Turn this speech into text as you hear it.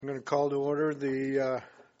I'm going to call to order the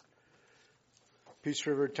Peace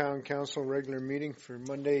River Town Council regular meeting for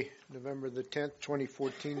Monday, November the 10th,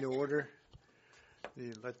 2014 to order.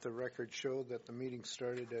 Let the record show that the meeting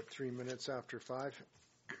started at 3 minutes after 5.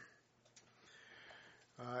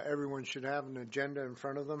 Everyone should have an agenda in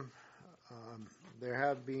front of them. There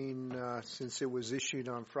have been, since it was issued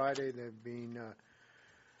on Friday, there have been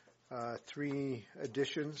 3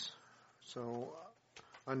 additions. So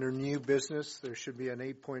under new business, there should be an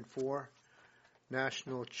 8.4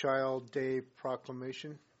 National Child Day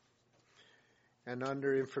Proclamation. And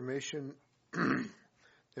under information,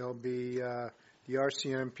 there'll be the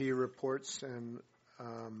RCMP reports, and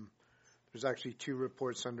there's actually 2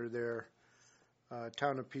 reports under there.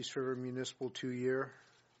 Town of Peace River Municipal 2-year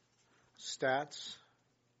stats,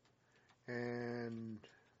 and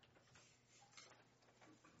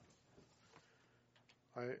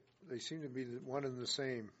they seem to be one and the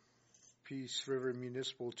same. Peace River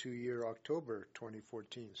Municipal 2-year October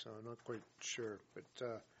 2014, so I'm not quite sure. But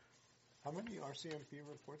how many RCMP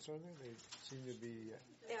reports are there? They seem to be...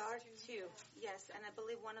 There are 2, yes, and I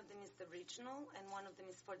believe one of them is the regional and one of them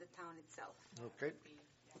is for the town itself. Okay.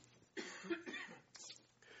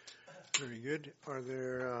 Very good. Are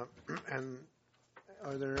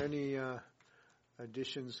there any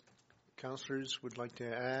additions councillors would like to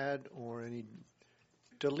add, or any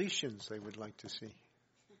deletions they would like to see?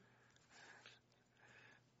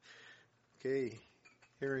 Okay.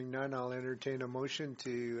 Hearing none, I'll entertain a motion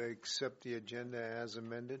to accept the agenda as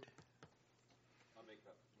amended. I'll make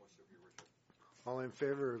that motion, Your Worship. All in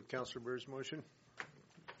favor of Councillor Bird's motion?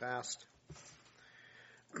 Passed.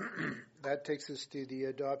 That takes us to the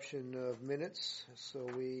adoption of minutes. So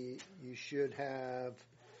you should have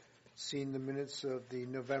seen the minutes of the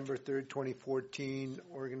November 3rd, 2014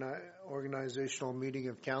 organizational meeting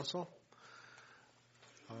of council.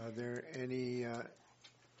 Are there any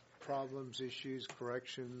problems, issues,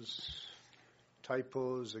 corrections,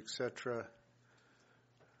 typos, etc.,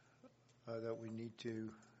 that we need to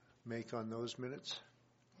make on those minutes?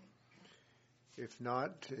 If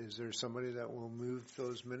not, is there somebody that will move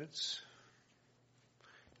those minutes?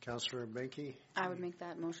 Councillor Benke? I would make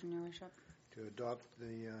that motion, Your Worship. To adopt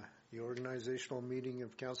the organizational meeting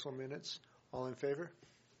of council minutes. All in favor?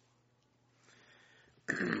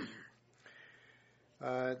 Then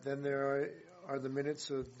there are the minutes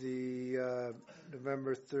of the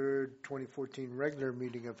November 3rd, 2014 regular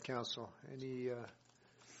meeting of council.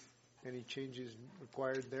 Any changes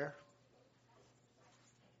required there?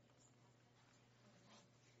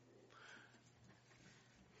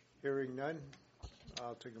 Hearing none,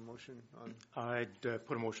 I'll take a motion on. I'd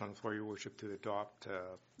put a motion on the floor, Your Worship, to adopt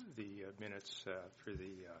the minutes for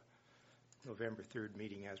the November 3rd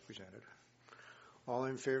meeting as presented. All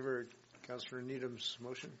in favor of Councillor Needham's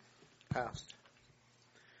motion? Passed.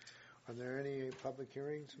 Are there any public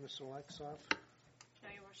hearings, Ms. Alexoff? No,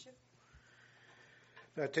 Your Worship.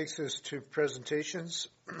 That takes us to presentations,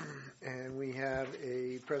 and we have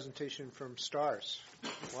a presentation from STARS.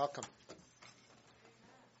 Welcome.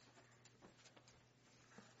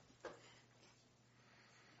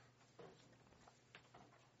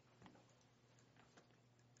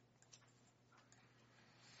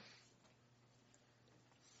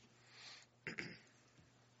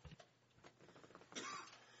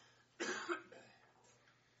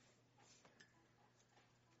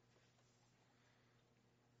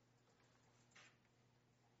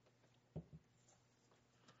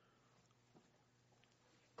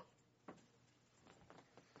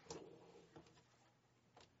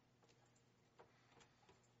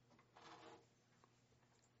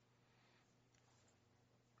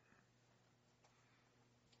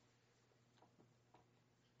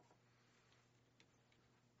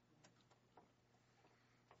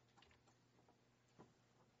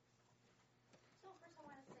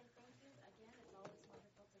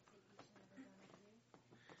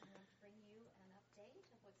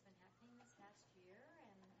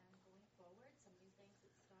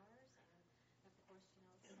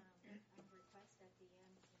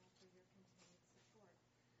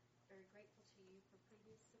 Very grateful to you for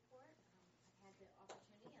previous support. I've had the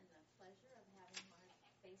opportunity and the pleasure of having our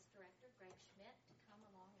base director, Greg Schmidt, to come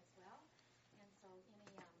along as well. And so any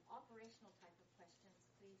operational type of questions,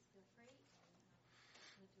 please feel free, and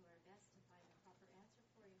we'll do our best to find a proper answer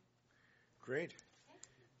for you. Great.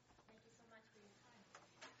 Okay. Thank you so much for your time.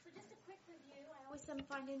 So just a quick review. I always am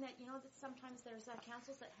finding that, that sometimes there's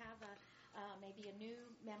councils that have maybe a new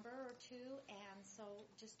member or two, and so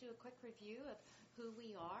just do a quick review of who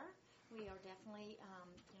we are. We are definitely,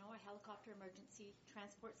 a helicopter emergency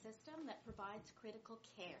transport system that provides critical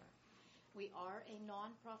care. We are a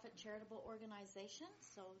nonprofit charitable organization,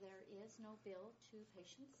 so there is no bill to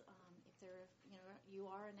patients. If they're, you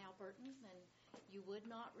are an Albertan, then you would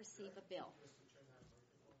not receive a bill.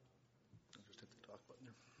 I'll just hit the talk button.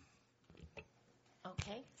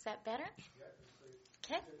 Okay, is that better? Yeah, it's great.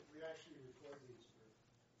 Okay. We actually record these for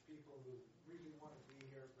people who really want to be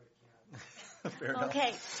here but can't. Fair enough.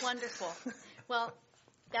 Okay, wonderful. Well,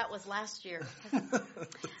 that was last year.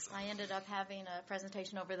 I ended up having a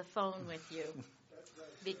presentation over the phone with you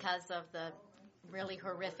because of the really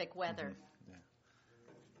horrific weather. Yeah.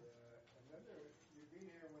 And then you've been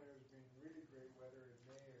here when it's been really great weather in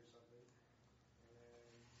May or something, and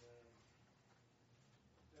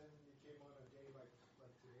then you came on a day like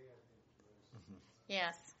today, I think it was.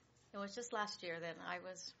 Yes, it was just last year that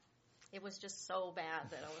it was just so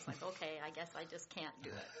bad that I was like, okay, I guess I just can't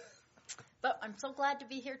do it. But I'm so glad to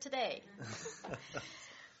be here today.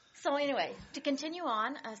 So anyway, to continue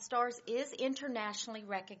on, STARS is internationally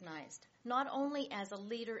recognized, not only as a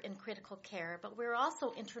leader in critical care, but we're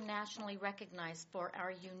also internationally recognized for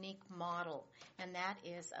our unique model, and that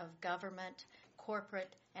is of government,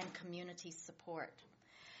 corporate, and community support.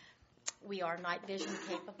 We are night vision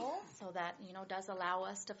capable, so that, does allow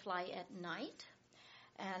us to fly at night.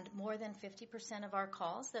 And more than 50% of our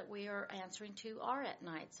calls that we are answering to are at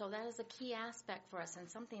night. So that is a key aspect for us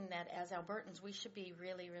and something that as Albertans we should be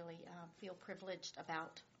really, really feel privileged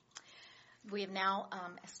about. We have now,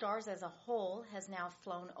 STARS as a whole has now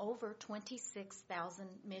flown over 26,000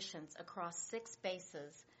 missions across 6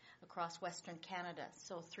 bases across Western Canada.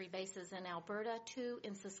 So 3 bases in Alberta, 2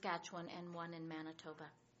 in Saskatchewan, and 1 in Manitoba.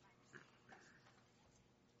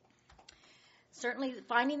 Certainly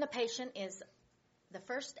finding the patient is the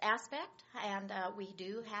first aspect, and we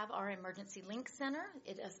do have our Emergency Link Center.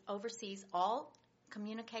 It oversees all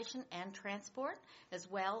communication and transport, as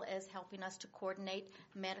well as helping us to coordinate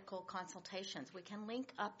medical consultations. We can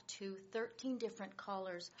link up to 13 different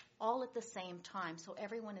callers all at the same time, so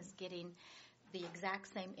everyone is getting the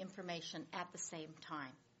exact same information at the same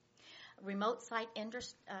time. Remote site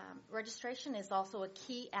registration is also a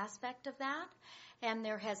key aspect of that, and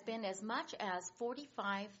there has been as much as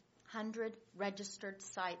 4,500 registered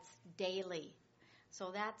sites daily.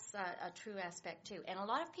 So that's a true aspect too. And a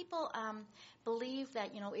lot of people believe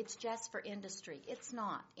that, it's just for industry. It's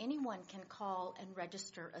not. Anyone can call and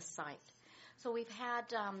register a site. So we've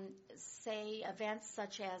had, say, events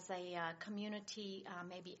such as a community,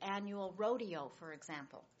 maybe annual rodeo, for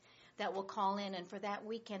example, that will call in, and for that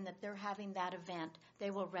weekend that they're having that event, they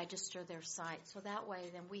will register their site. So that way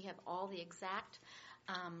then we have all the exact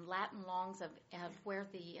lat and longs of where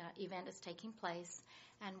the event is taking place,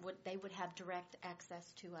 and they would have direct access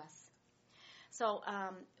to us. So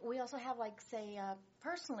we also have,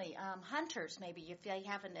 personally, hunters maybe. If they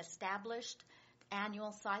have an established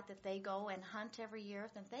annual site that they go and hunt every year,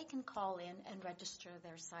 then they can call in and register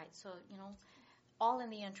their site. So, all in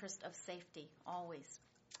the interest of safety, always.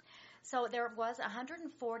 So there was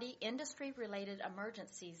 140 industry-related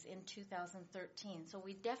emergencies in 2013. So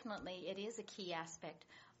it is a key aspect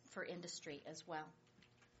for industry as well.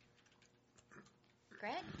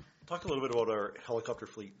 Greg? Talk a little bit about our helicopter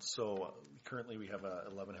fleet. So currently we have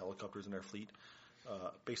 11 helicopters in our fleet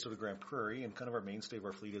based out of Grand Prairie, and kind of our mainstay of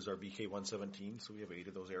our fleet is our BK-117. So we have 8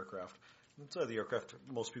 of those aircraft. It's the aircraft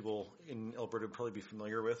most people in Alberta would probably be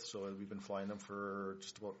familiar with. So we've been flying them for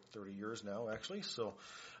just about 30 years now, actually. So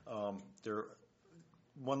they're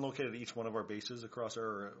one located at each one of our bases across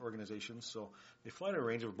our organizations. So they fly at a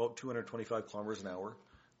range of about 225 kilometers an hour.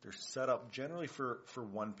 They're set up generally for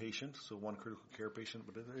one patient, so one critical care patient,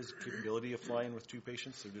 but there is a capability of flying with 2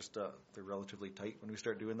 patients. They're just they're relatively tight when we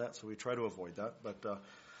start doing that, so we try to avoid that. But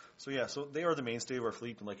so they are the mainstay of our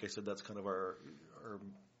fleet, and like I said, that's kind of our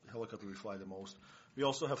helicopter we fly the most. We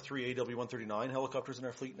also have 3 AW139 helicopters in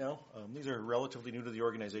our fleet now. These are relatively new to the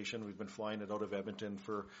organization. We've been flying it out of Edmonton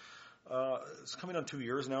for it's coming on 2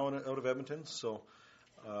 years now out of Edmonton. So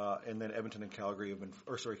and then Edmonton and Calgary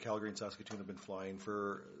Calgary and Saskatoon have been flying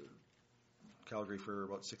for Calgary for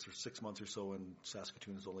about 6 months or so, and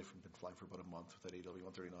Saskatoon has only been flying for about a month with that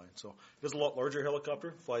AW139. So it is a lot larger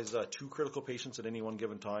helicopter. Flies 2 critical patients at any one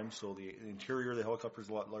given time. So the interior of the helicopter is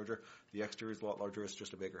a lot larger. The exterior is a lot larger. It's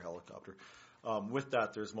just a bigger helicopter. With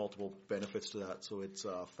that, there's multiple benefits to that. So it's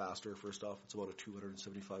faster, first off. It's about a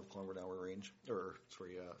 275 kilometer an hour range,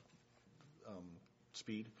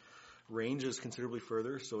 speed. Range is considerably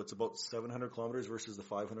further, so it's about 700 kilometers versus the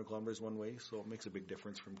 500 kilometers one way. So it makes a big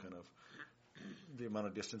difference from kind of the amount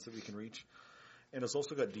of distance that we can reach. And it's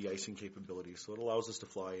also got de-icing capabilities, so it allows us to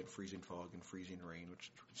fly in freezing fog and freezing rain,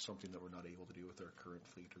 which is something that we're not able to do with our current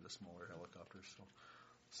fleet or the smaller helicopters. So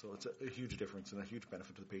So it's a huge difference and a huge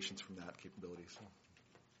benefit to the patients from that capability.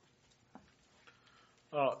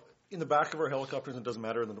 So. In the back of our helicopters, it doesn't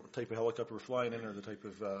matter the type of helicopter we're flying in or the type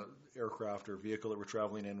of aircraft or vehicle that we're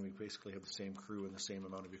traveling in, we basically have the same crew and the same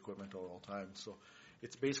amount of equipment all the time. So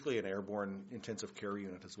it's basically an airborne intensive care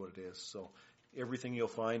unit is what it is. So everything you'll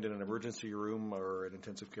find in an emergency room or an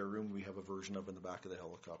intensive care room, we have a version of in the back of the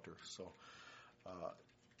helicopter. So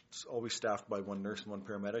it's always staffed by one nurse and one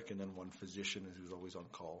paramedic and then one physician who's always on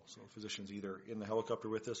call. So the physician's either in the helicopter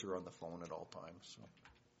with us or on the phone at all times. So.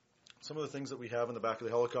 Some of the things that we have in the back of the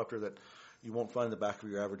helicopter that you won't find in the back of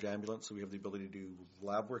your average ambulance. So we have the ability to do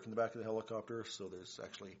lab work in the back of the helicopter. So there's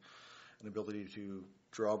actually an ability to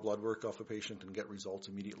draw blood work off a patient and get results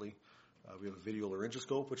immediately. We have a video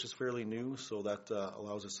laryngoscope, which is fairly new. So that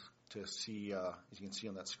allows us to see, as you can see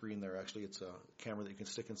on that screen there, actually it's a camera that you can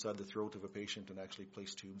stick inside the throat of a patient and actually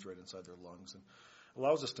place tubes right inside their lungs. And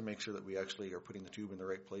allows us to make sure that we actually are putting the tube in the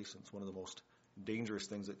right place. And it's one of the most dangerous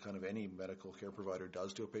things that kind of any medical care provider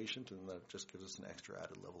does to a patient, and that just gives us an extra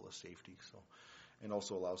added level of safety. So, and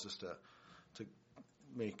also allows us to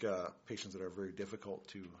make patients that are very difficult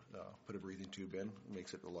to put a breathing tube in. It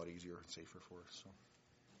makes it a lot easier and safer for us. So,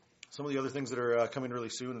 some of the other things that are coming really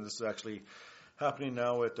soon, and this is actually happening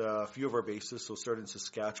now at a few of our bases. So, started in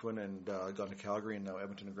Saskatchewan and gone to Calgary, and now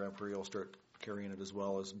Edmonton and Grand Prairie will start carrying it as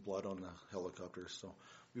well as blood on the helicopters. So.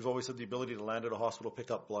 We've always had the ability to land at a hospital, pick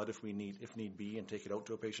up blood if need be, and take it out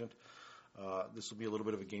to a patient. This will be a little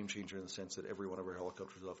bit of a game changer in the sense that every one of our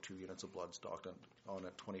helicopters will have 2 units of blood stocked on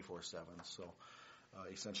it 24/7. So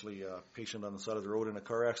essentially, a patient on the side of the road in a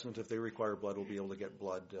car accident, if they require blood, will be able to get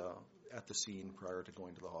blood at the scene prior to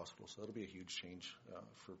going to the hospital. So that'll be a huge change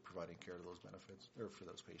for providing care to those benefits or for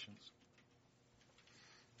those patients.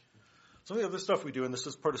 Some of the other stuff we do, and this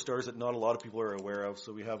is part of STARS that not a lot of people are aware of,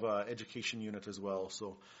 so we have an education unit as well.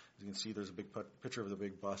 So as you can see, there's a big picture of the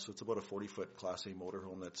big bus. So it's about a 40-foot Class A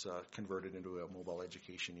motorhome that's converted into a mobile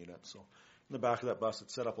education unit. So in the back of that bus,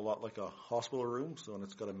 it's set up a lot like a hospital room. So and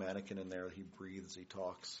it's got a mannequin in there. He breathes, he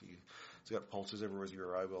talks, he's got pulses everywhere as you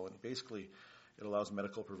arrive. And basically, it allows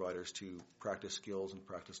medical providers to practice skills and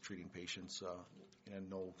practice treating patients in a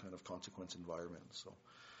no kind of consequence environment.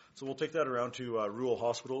 So we'll take that around to rural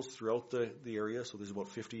hospitals throughout the area. So there's about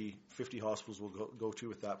 50 hospitals we'll go to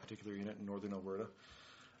with that particular unit in northern Alberta.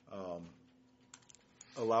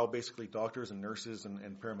 Allow basically doctors and nurses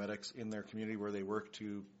and paramedics in their community where they work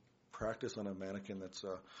to practice on a mannequin that's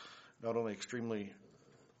not only extremely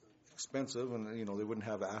expensive and they wouldn't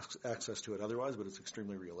have access to it otherwise, but it's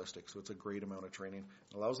extremely realistic. So it's a great amount of training.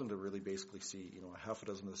 It allows them to really basically see half a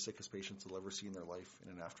dozen of the sickest patients they'll ever see in their life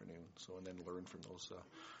in an afternoon. So and then learn from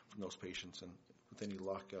those patients. And with any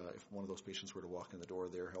luck, if one of those patients were to walk in the door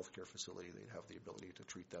of their healthcare facility, they'd have the ability to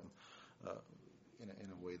treat them in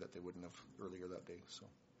a way that they wouldn't have earlier that day. So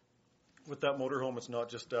with that motorhome, it's not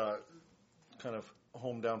just kind of a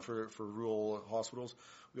home down for rural hospitals.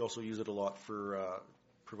 We also use it a lot for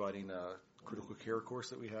providing a critical care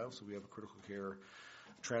course that we have. So we have a critical care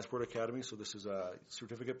transport academy. So this is a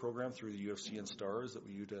certificate program through the UFC and STARS that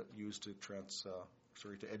we use to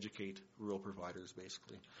educate rural providers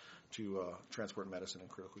basically to transport medicine and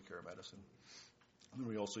critical care medicine. And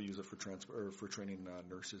we also use it for training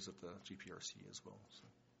nurses at the GPRC as well. So.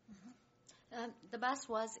 The bus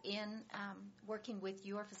was working with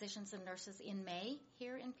your physicians and nurses in May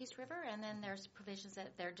here in Peace River, and then there's provisions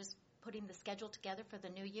that they're just putting the schedule together for the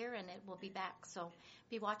new year, and it will be back. So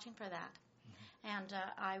be watching for that. Mm-hmm. And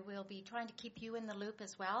I will be trying to keep you in the loop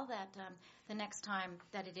as well, that the next time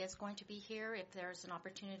that it is going to be here, if there's an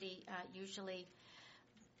opportunity, usually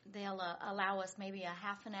they'll allow us maybe a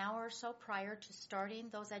half an hour or so prior to starting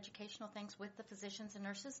those educational things with the physicians and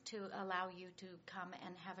nurses to allow you to come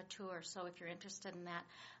and have a tour. So if you're interested in that,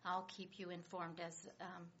 I'll keep you informed as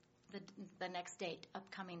the next date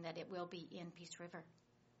upcoming that it will be in Peace River.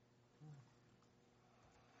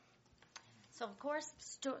 So, of course,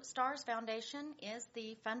 STARS Foundation is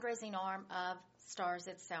the fundraising arm of STARS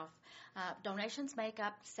itself. Donations make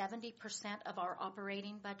up 70% of our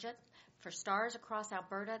operating budget. For STARS across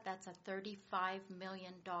Alberta, that's a $35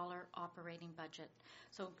 million operating budget.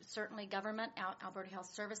 So certainly government, Alberta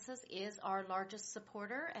Health Services, is our largest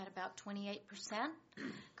supporter at about 28%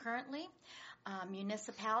 currently.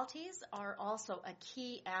 Municipalities are also a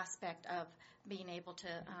key aspect of being able to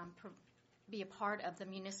be a part of the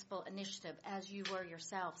municipal initiative, as you were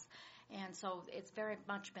yourselves. And so it's very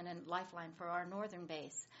much been a lifeline for our northern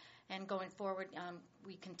base. And going forward,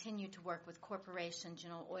 we continue to work with corporations,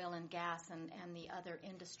 oil and gas and the other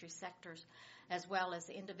industry sectors, as well as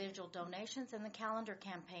individual donations and the calendar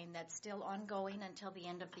campaign that's still ongoing until the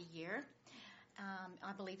end of the year.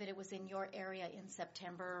 I believe that it was in your area in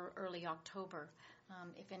September, early October.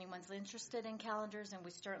 If anyone's interested in calendars, and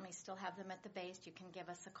we certainly still have them at the base, you can give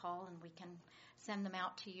us a call and we can send them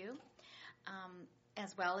out to you.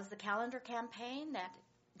 As well as the calendar campaign that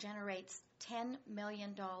generates $10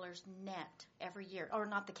 million net every year. Or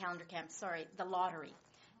not the calendar the lottery.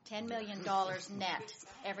 $10 million net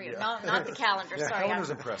every year. No, not the calendar, Yeah, sorry. Calendar's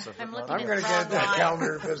impressive. I'm looking I'm at going the to get wrong into that line.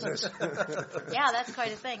 calendar business. Yeah, that's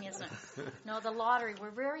quite a thing, isn't it? No, the lottery, we're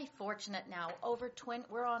very fortunate now.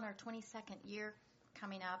 We're on our 22nd year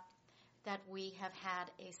coming up that we have had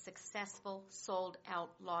a successful sold-out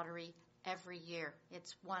lottery every year.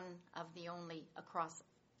 It's one of the only across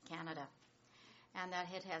Canada. And that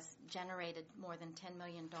it has generated more than $10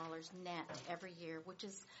 million net every year, which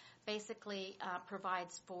is basically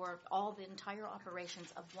provides for all the entire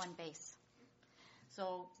operations of one base.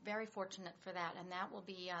 So very fortunate for that, and that will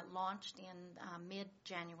be launched in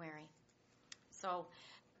mid-January. So,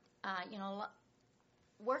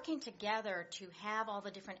 working together to have all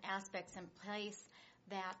the different aspects in place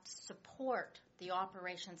that support the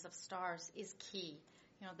operations of STARS is key.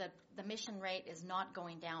 The mission rate is not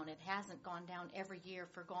going down. It hasn't gone down every year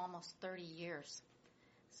for almost 30 years.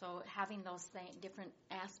 So having those different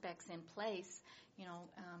aspects in place,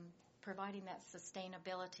 providing that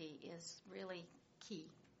sustainability is really key.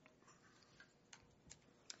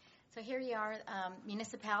 So here you are,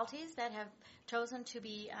 municipalities that have chosen to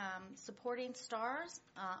be supporting STARS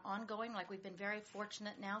ongoing, like we've been very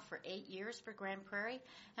fortunate now for 8 years for Grand Prairie.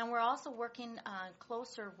 And we're also working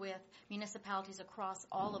closer with municipalities across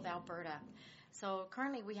all of Alberta. So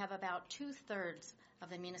currently we have about 2/3 of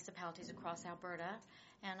the municipalities across Alberta,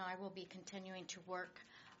 and I will be continuing to work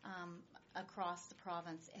across the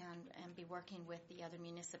province and be working with the other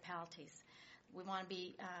municipalities. We want to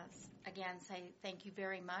again, say thank you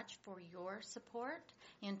very much for your support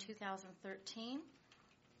in 2013.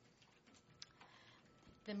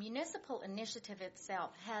 The municipal initiative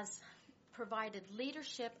itself has provided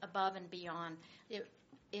leadership above and beyond.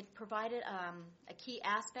 It provided a key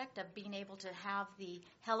aspect of being able to have the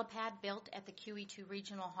helipad built at the QE2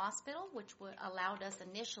 Regional Hospital, which allowed us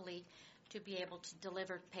initially to be able to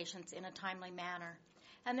deliver patients in a timely manner.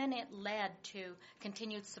 And then it led to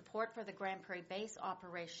continued support for the Grand Prairie base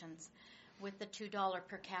operations with the $2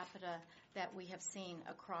 per capita that we have seen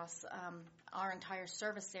across our entire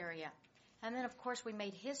service area. And then, of course, we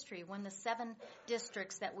made history when the 7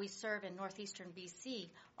 districts that we serve in northeastern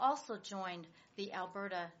BC also joined the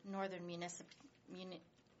Alberta Northern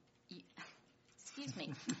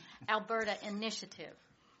Alberta Initiative.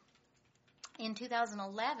 In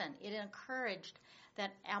 2011, it encouraged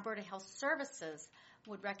that Alberta Health Services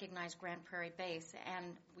would recognize Grand Prairie Base,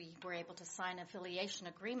 and we were able to sign an affiliation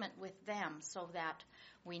agreement with them so that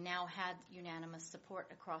we now had unanimous support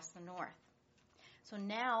across the north. So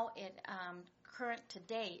now, current to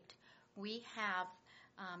date, we have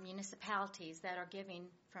municipalities that are giving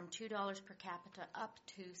from $2 per capita up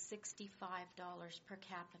to $65 per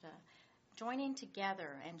capita, joining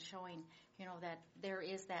together and showing, that there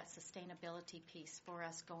is that sustainability piece for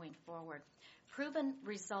us going forward. Proven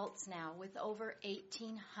results now with over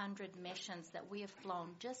 1,800 missions that we have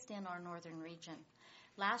flown just in our northern region.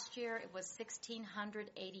 Last year, it was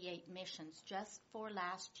 1,688 missions just for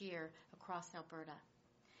last year across Alberta.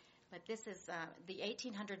 But this is, the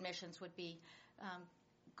 1,800 missions would be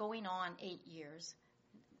going on 8 years,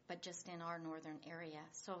 but just in our northern area.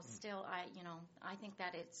 So still, I think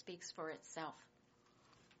that it speaks for itself.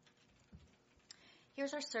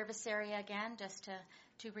 Here's our service area again, just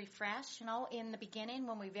to refresh. In the beginning,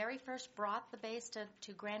 when we very first brought the base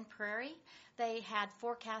to Grand Prairie, they had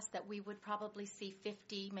forecast that we would probably see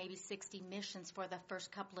 50, maybe 60 missions for the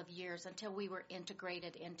first couple of years until we were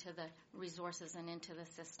integrated into the resources and into the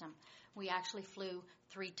system. We actually flew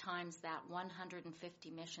 3 times that,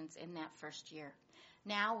 150 missions in that first year.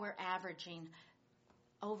 Now we're averaging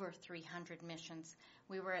over 300 missions.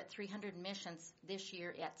 We were at 300 missions this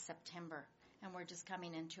year at September, and we're just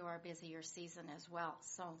coming into our busier season as well.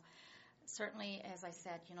 So certainly, as I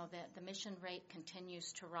said, the mission rate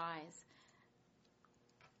continues to rise.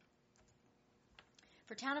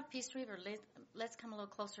 For Town of Peace River, let's come a little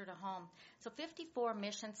closer to home. So 54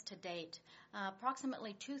 missions to date.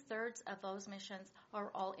 Approximately 2/3 of those missions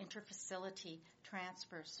are all interfacility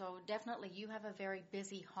transfers. So definitely you have a very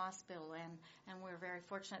busy hospital, and we're very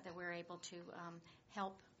fortunate that we're able to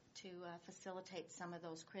help to facilitate some of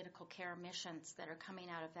those critical care missions that are coming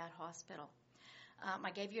out of that hospital.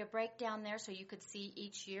 I gave you a breakdown there so you could see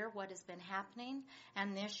each year what has been happening.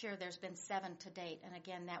 And this year there's been 7 to date. And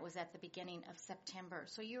again, that was at the beginning of September.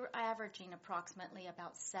 So you're averaging approximately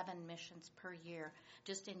about 7 missions per year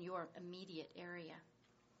just in your immediate area.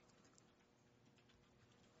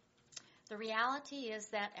 The reality is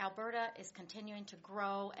that Alberta is continuing to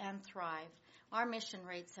grow and thrive. Our mission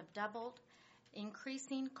rates have doubled.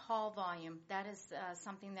 Increasing call volume, that is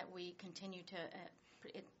something that we continue to,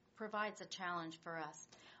 it provides a challenge for us.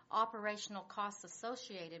 Operational costs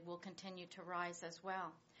associated will continue to rise as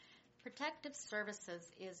well. Protective services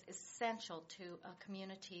is essential to a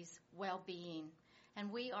community's well-being,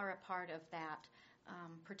 and we are a part of that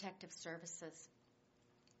protective services.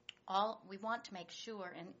 We want to make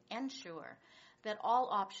sure and ensure that all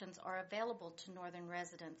options are available to Northern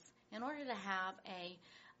residents in order to have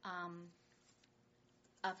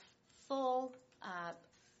a full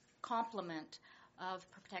complement of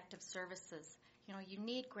protective services. You know, you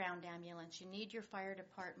need ground ambulance, you need your fire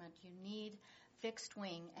department, you need fixed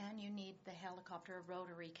wing, and you need the helicopter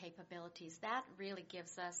rotary capabilities. That really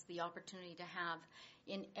gives us the opportunity to have,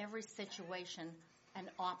 in every situation, an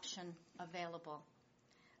option available.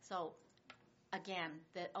 So, again,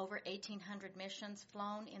 the over 1,800 missions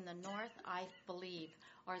flown in the north, I believe,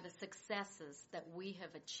 are the successes that we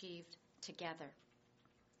have achieved together.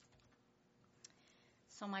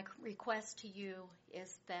 So my request to you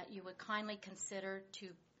is that you would kindly consider to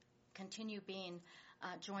continue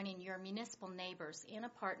joining your municipal neighbors in a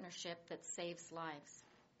partnership that saves lives.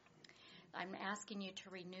 I'm asking you to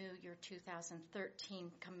renew your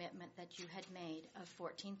 2013 commitment that you had made of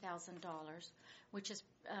 $14,000, which is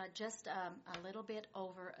just a little bit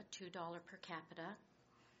over a $2 per capita,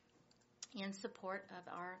 in support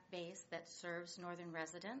of our base that serves Northern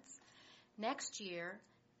residents. Next year,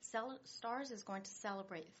 STARS is going to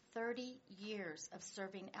celebrate 30 years of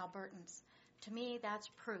serving Albertans. To me, that's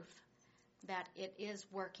proof that it is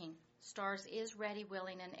working. STARS is ready,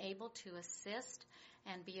 willing, and able to assist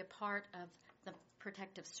and be a part of the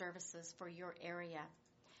protective services for your area.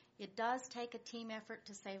 It does take a team effort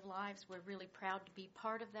to save lives. We're really proud to be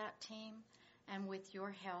part of that team, and with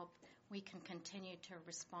your help, we can continue to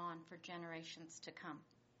respond for generations to come.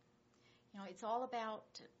 You know, it's all about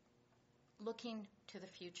looking to the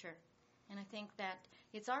future, and I think that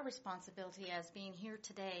it's our responsibility as being here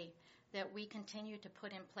today that we continue to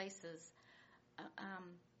put in places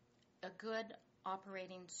a good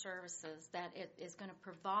operating services that it is going to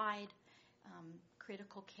provide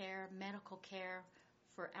critical care, medical care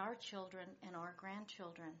for our children and our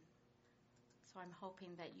grandchildren. So I'm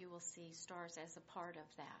hoping that you will see STARS as a part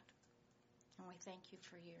of that. And we thank you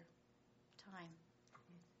for your time.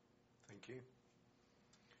 Thank you.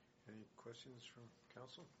 Any questions from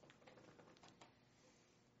council?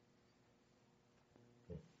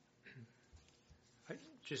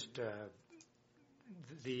 Just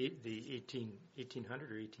the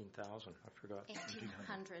 1,800 or 18,000, I forgot.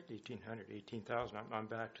 1,800. 1,800, 18,000. I'm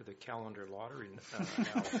back to the calendar lottery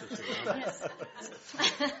analysis. Yes.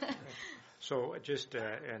 So just,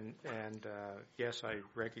 yes, I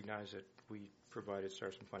recognize that we provided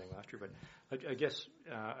STARS some funding last year, but I guess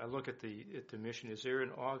I look at the mission. Is there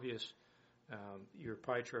an obvious, your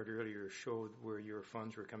pie chart earlier showed where your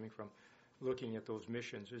funds were coming from. Looking at those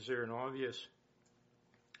missions, is there an obvious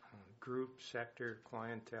group, sector,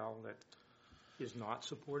 clientele that is not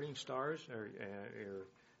supporting STARS, or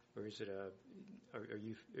is it are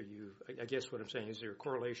you? I guess what I'm saying is there a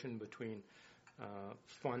correlation between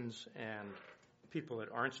funds and people that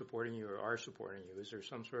aren't supporting you or are supporting you? Is there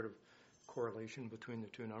some sort of correlation between the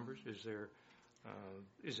two numbers?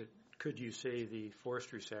 Could you say the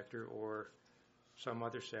forestry sector or some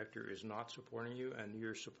other sector is not supporting you and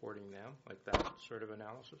you're supporting them, like that sort of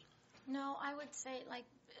analysis? No, I would say like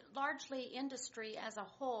largely industry as a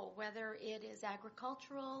whole, whether it is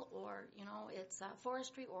agricultural or, you know, it's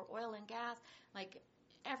forestry or oil and gas, like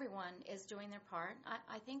everyone is doing their part.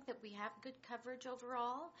 I think that we have good coverage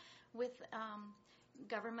overall, with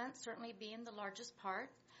government certainly being the largest part.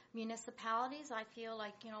 Municipalities, I feel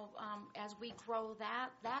like, you know, as we grow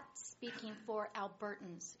that's speaking for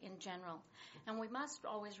Albertans in general. And we must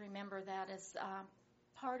always remember that as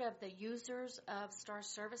part of the users of STARS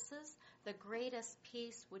services, the greatest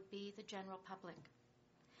piece would be the general public.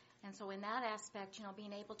 And so in that aspect, you know,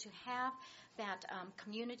 being able to have that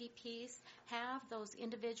community piece, have those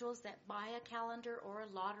individuals that buy a calendar or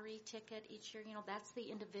a lottery ticket each year, you know, that's the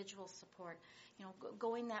individual support. You know,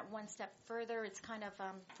 going that one step further, it's kind of,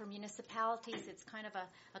 for municipalities, it's kind of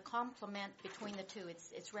a complement between the two.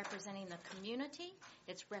 It's representing the community,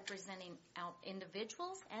 it's representing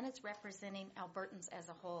individuals, and it's representing Albertans as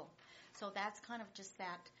a whole. So that's kind of just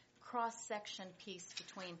that cross-section piece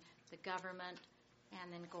between the government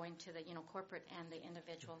and then going to the, corporate and the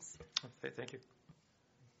individuals. Okay, thank you.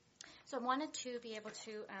 So I wanted to be able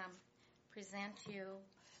to present you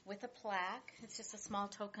with a plaque. It's just a small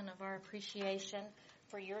token of our appreciation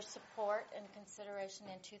for your support and consideration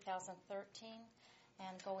in 2013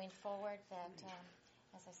 and going forward. That,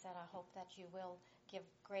 as I said, I hope that you will give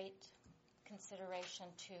great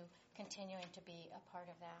consideration to continuing to be a part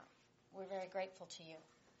of that. We're very grateful to you.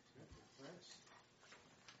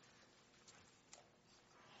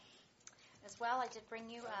 As well, I did bring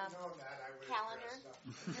you a calendar.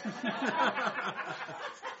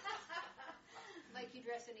 Like you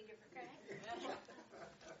dress any different kind?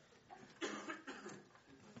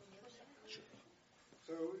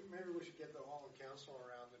 So maybe we should get the whole council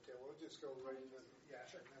around the table. We'll just go right into and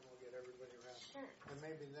then we'll get everybody around. Sure. And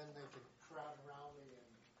maybe then they can crowd around me and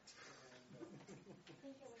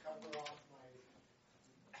cover off my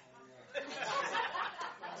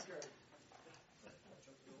record.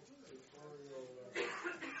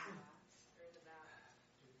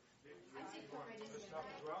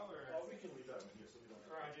 We can leave that in here so we don't.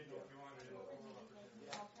 I didn't know if you wanted to.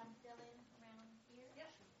 I'll come fill in around here.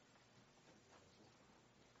 Yeah.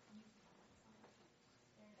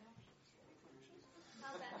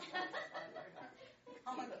 How's that?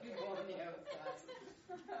 You want to be part of it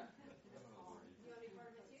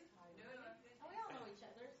too? Oh, we all know each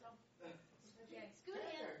other, so. Okay. Scoot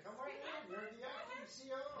in. Come right in. You're the acting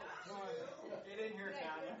CO. Get in here,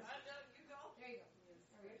 Tanya. There you go. All right.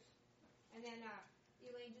 And then,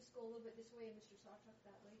 Elaine, just go a little bit this way and Mr. Sawchuck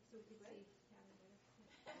that way so we can see Tammy better.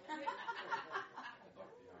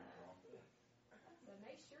 It's a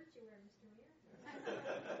nice shirt you wear, Mr. Mayor.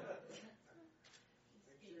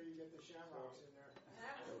 Make sure you get the shamrocks in there.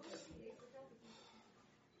 Absolutely.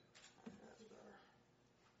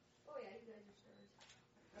 Oh, yeah, you guys are stars.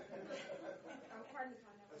 Oh, pardon the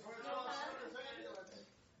pun. That's what it's all about, is ambulance.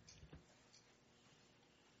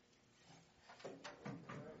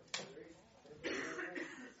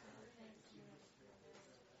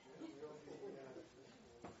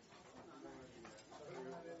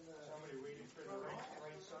 Somebody waiting for the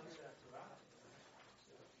right sunset for that.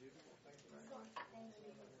 Thank you.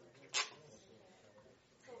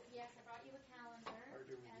 So, yes, I brought you a calendar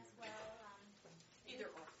as well. Either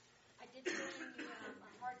or. I did bring you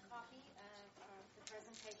a hard copy of the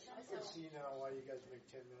presentation. I can see now why you guys make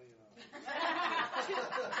 $10 million on it.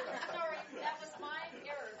 Sorry, that was my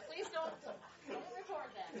error. Please don't record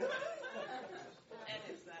that.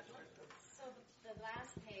 So the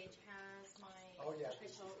last page has my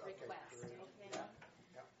official request. Great. Okay. Yeah.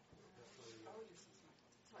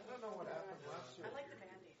 I don't know what happened last year. I like the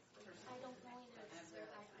Band-Aids. I don't know either.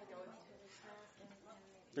 I don't know if it's last and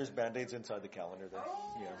There's Band-Aids inside the calendar there.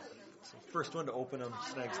 Yeah. So first one to open them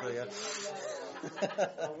snags for you.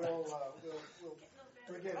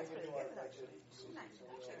 We're getting into our budget. So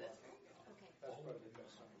okay. that's probably the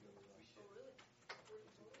best time to do it.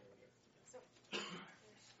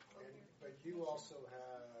 But you also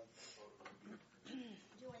have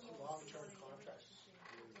long-term contracts.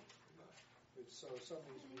 So some of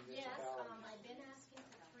these Yes, municipalities. I've been asking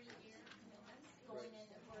for 3-year commitments going in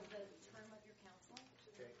for the term of your council.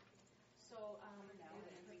 Okay. So I would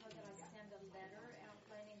prefer that I send a letter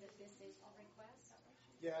outlining that this is a request.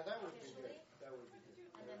 Yeah, that would be good. That would be good.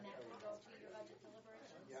 And then that will go to your budget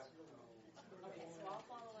deliberations? Yeah. Okay, so I'll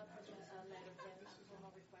follow up with a letter then, a formal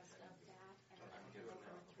request of that, and then we'll go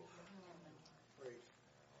for a 3-year commitment. Great.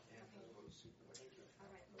 All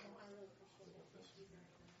right, well, I really appreciate it. Thank you very much.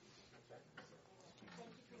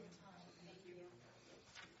 Thank you for your time. Thank you.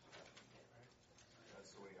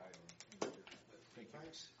 That's the way I am.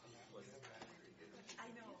 Thanks. I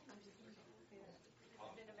know. I'm just been a minute.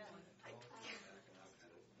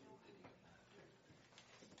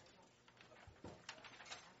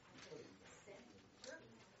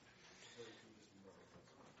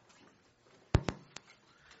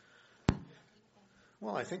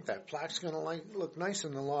 Well, I think that plaque's going to look nice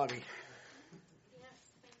in the lobby. Yes,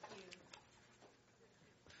 thank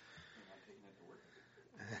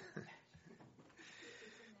you.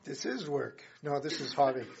 This is work. No, this is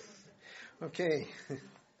hobby. Okay.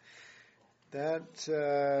 That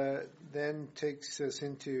then takes us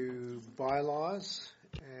into bylaws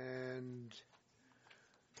and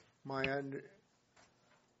my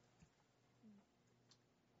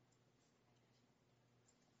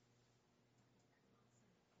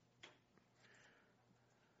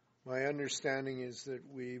understanding is that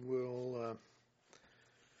we will,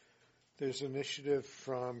 there's initiative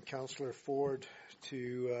from Councillor Ford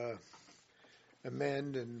to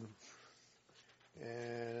amend and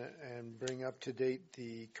and bring up to date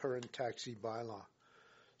the current taxi bylaw.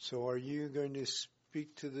 So are you going to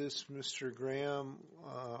speak to this, Mr. Graham,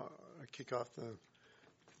 kick off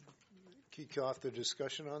the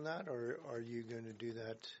discussion on that, or are you going to do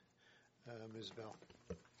that, Ms. Bell?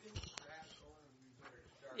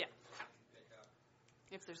 Yeah.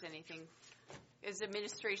 If there's anything, as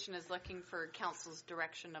administration is looking for council's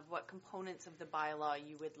direction of what components of the bylaw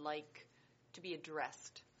you would like to be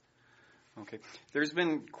addressed. Okay. There's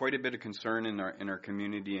been quite a bit of concern in our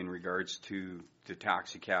community in regards to the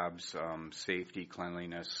taxi cabs, safety,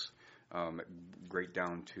 cleanliness, right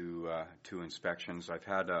down to inspections. I've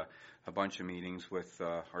had a bunch of meetings with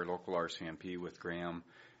our local RCMP, with Graham,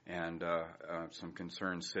 and some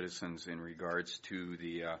concerned citizens in regards to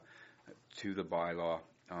the bylaw.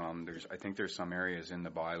 I think there's some areas in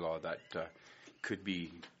the bylaw that could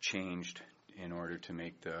be changed in order to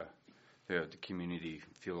make the community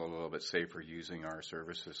feel a little bit safer using our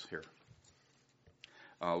services here.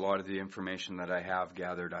 A lot of the information that I have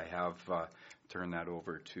gathered, I have turned that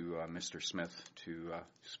over to Mr. Smith to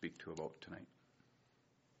speak to about tonight.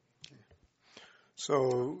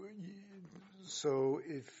 So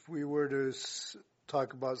if we were to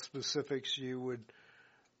talk about specifics, you would,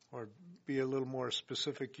 or be a little more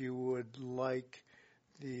specific, you would like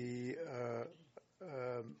the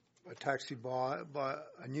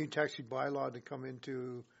a new taxi bylaw to come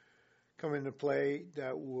into play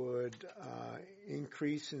that would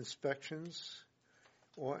increase inspections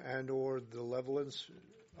or the level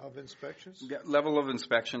of inspections? Yeah, level of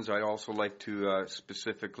inspections. I'd also like to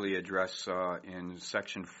specifically address in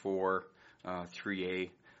Section 4,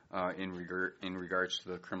 3A, in regards to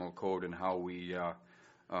the criminal code and how we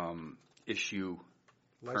issue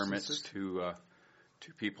permits to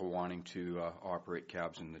people wanting to operate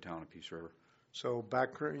cabs in the town of Peace River. So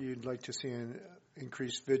you'd like to see an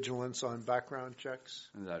increased vigilance on background checks?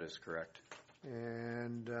 That is correct.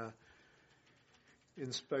 And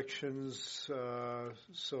inspections,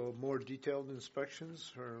 so more detailed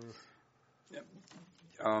inspections? Or?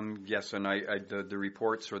 Yes, and the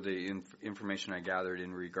reports or the information I gathered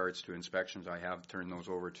in regards to inspections, I have turned those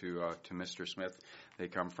over to Mr. Smith. They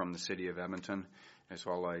come from the city of Edmonton. As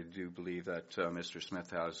well, I do believe that Mr.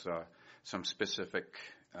 Smith has some specific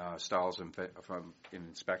styles of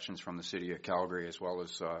inspections from the city of Calgary as well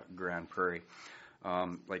as Grand Prairie.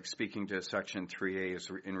 Like speaking to Section 3A is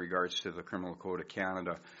in regards to the Criminal Code of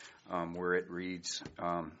Canada, where it reads,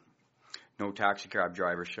 no taxi cab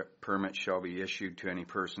driver permit shall be issued to any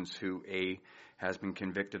persons who, A, has been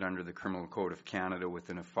convicted under the Criminal Code of Canada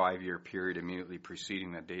within a 5-year period immediately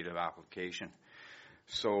preceding the date of application.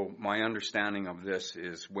 So my understanding of this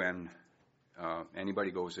is when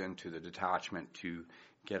anybody goes into the detachment to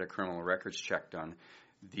get a criminal records check done,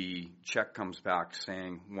 the check comes back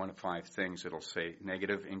saying one of 5 things. It'll say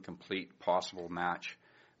negative, incomplete, possible match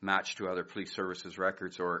to other police services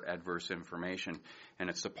records, or adverse information. And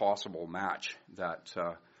it's the possible match that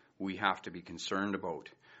we have to be concerned about.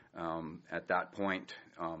 At that point,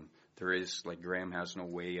 there is, like Graham has no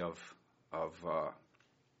way of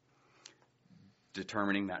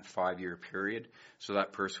determining that 5-year period. So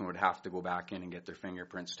that person would have to go back in and get their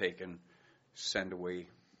fingerprints taken, send away,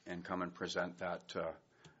 and come and present that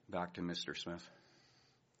back to Mr. Smith.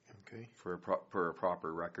 Okay. For a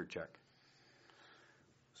proper record check.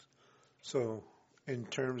 So, in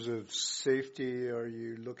terms of safety, are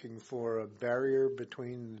you looking for a barrier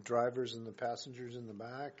between the drivers and the passengers in the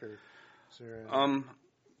back, or is there?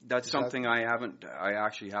 That's something I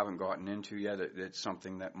actually haven't gotten into yet. It's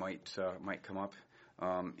something that might come up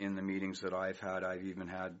in the meetings that I've had. I've even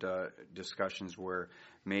had discussions where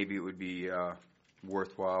maybe it would be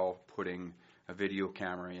worthwhile putting a video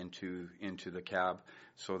camera into the cab,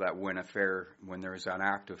 so that when there is an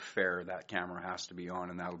active fare, that camera has to be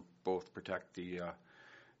on, and that'll both protect the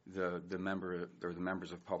member or the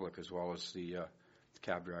members of public as well as the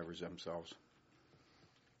cab drivers themselves.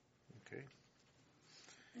 Okay.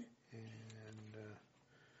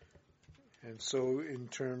 And so in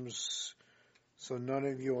terms, so none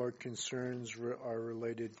of your concerns are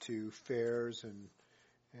related to fares and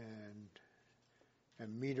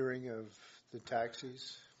metering of the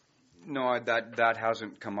taxis? No, that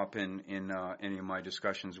hasn't come up in any of my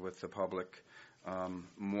discussions with the public.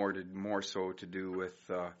 More so to do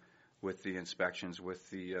with the inspections, with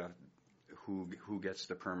the who gets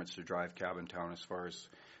the permits to drive cab in town, as far as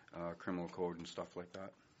criminal code and stuff like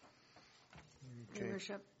that. Okay. Your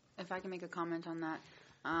Worship, if I can make a comment on that.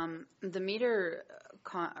 The meter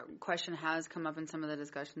question has come up in some of the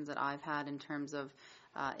discussions that I've had in terms of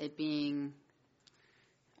it being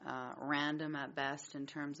random at best in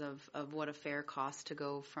terms of what a fare costs to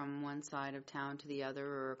go from one side of town to the other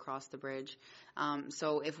or across the bridge.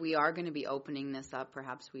 So if we are going to be opening this up,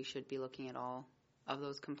 perhaps we should be looking at all of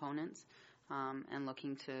those components and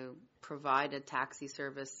looking to provide a taxi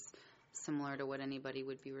service similar to what anybody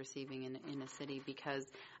would be receiving in a city, because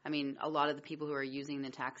I mean a lot of the people who are using the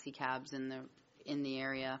taxi cabs in the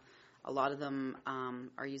area, a lot of them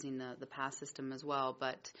are using the pass system as well.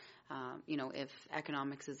 But if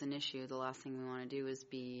economics is an issue, the last thing we want to do is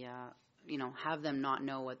be have them not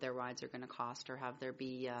know what their rides are going to cost, or have there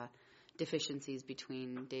be deficiencies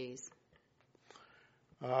between days.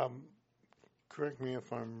 Correct me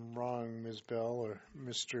if I'm wrong, Ms. Bell, or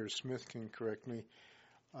Mr. Smith can correct me.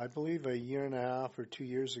 I believe a year and a half or 2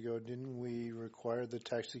 years ago, didn't we require the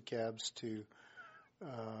taxi cabs to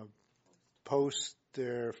post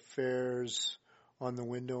their fares on the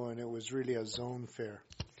window, and it was really a zone fare?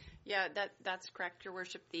 Yeah, that's correct, Your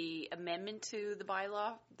Worship. The amendment to the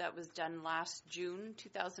bylaw that was done last June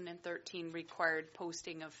 2013 required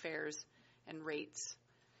posting of fares and rates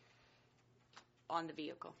on the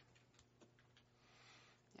vehicle.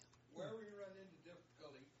 Where we run into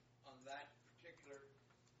difficulty on that particular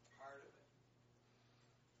part of it,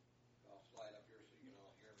 I'll slide up here so you can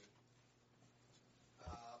all hear me,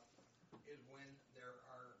 is when there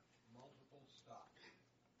are multiple stops.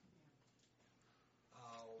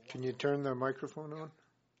 Can you turn the microphone on?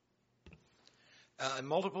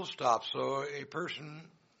 Multiple stops. So a person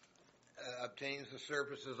obtains the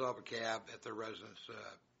services of a cab at the residence,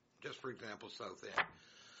 just for example, South End.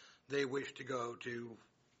 They wish to go to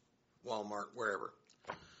Walmart, wherever.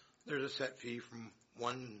 There's a set fee from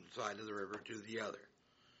one side of the river to the other.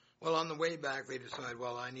 Well, on the way back, they decide,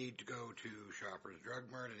 well, I need to go to Shoppers Drug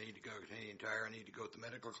Mart, I need to go to Canadian Tire, I need to go to the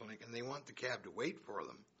medical clinic, and they want the cab to wait for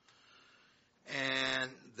them.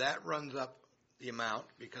 And that runs up the amount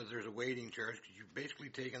because there's a waiting charge, because you've basically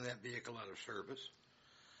taken that vehicle out of service.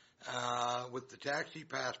 With the Taxi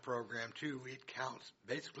Pass program, too, it counts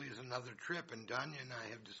basically as another trip, and Tanya and I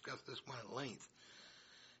have discussed this one at length.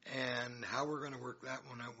 And how we're going to work that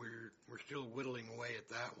one out, we're still whittling away at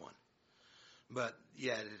that one. But,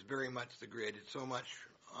 yeah, it is very much the grid. It's so much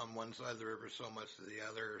on one side of the river, so much to the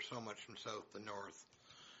other, or so much from south to north.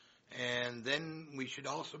 And then we should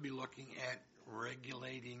also be looking at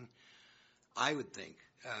regulating, I would think,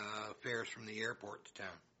 fares from the airport to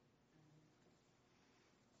town.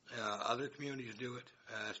 Other communities do it,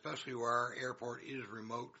 especially where our airport is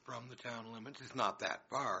remote from the town limits. It's not that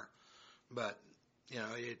far, but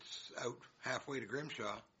it's out halfway to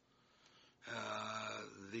Grimshaw.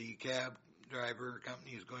 The cab driver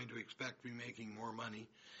company is going to expect to be making more money.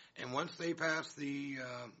 And once they pass the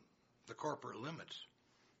corporate limits,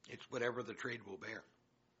 it's whatever the trade will bear.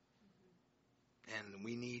 And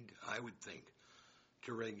we need, I would think,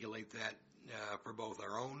 to regulate that for both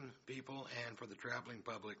our own people and for the traveling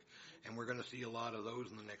public. And we're going to see a lot of those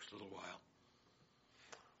in the next little while.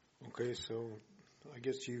 Okay, so I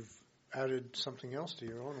guess you've added something else to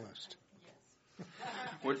your own list.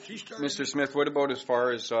 Mr. Smith, what about as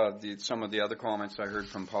far as some of the other comments I heard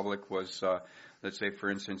from public was, let's say, for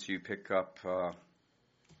instance, you pick up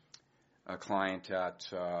a client at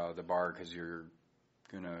the bar because you're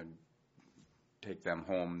going to take them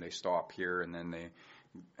home. They stop here and then they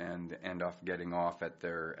end up getting off at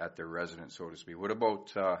their residence, so to speak. What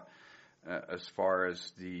about as far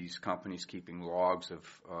as these companies keeping logs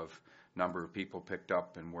of number of people picked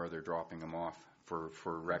up and where they're dropping them off for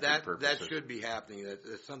record purposes? That should be happening.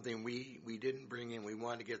 That's something we didn't bring in. We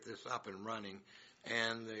wanted to get this up and running,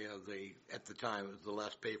 and at the time it was the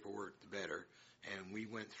less paperwork the better. And we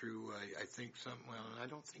went through, I think I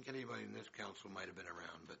don't think anybody in this council might have been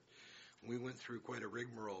around, but we went through quite a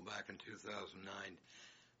rigmarole back in 2009,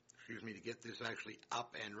 to get this actually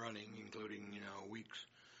up and running, including, a week's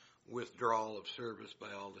withdrawal of service by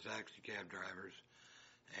all the taxi cab drivers.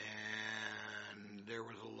 And there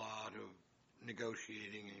was a lot of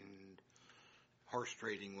negotiating and horse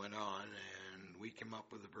trading went on, and we came up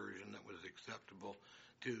with a version that was acceptable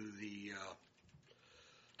to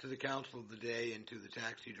the council of the day and to the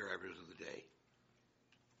taxi drivers of the day.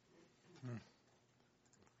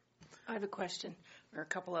 I have a question, or a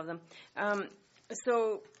couple of them.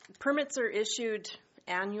 So permits are issued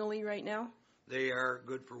annually right now? They are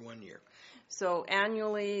good for 1 year. So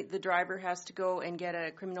annually the driver has to go and get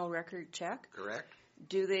a criminal record check? Correct.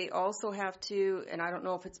 Do they also have to, and I don't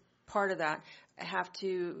know if it's part of that, have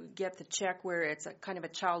to get the check where it's a kind of a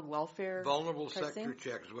child welfare vulnerable sector thing?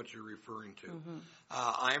 check is what you're referring to. Mm-hmm.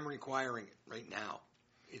 I'm requiring it right now.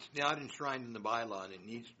 It's not enshrined in the bylaw, and it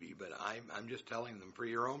needs to be, but I'm just telling them, for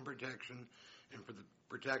your own protection and for the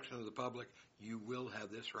protection of the public, you will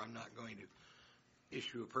have this, or I'm not going to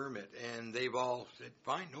issue a permit. And they've all said,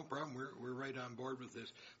 fine, no problem, we're right on board with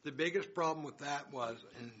this. The biggest problem with that was,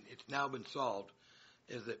 and it's now been solved,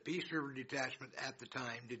 is that Peace River Detachment at the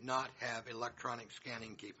time did not have electronic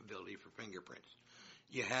scanning capability for fingerprints.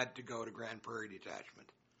 You had to go to Grand Prairie Detachment.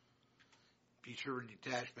 Peace River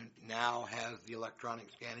Detachment now has the electronic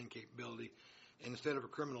scanning capability. Instead of a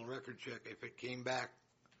criminal record check, if it came back,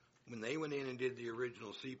 when they went in and did the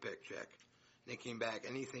original CPEC check, and it came back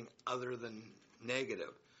anything other than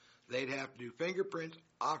negative, they'd have to do fingerprints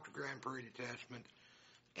off to Grand Prairie Detachment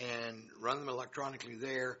and run them electronically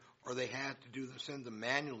there, or they had to send them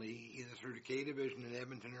manually, either through Decay Division in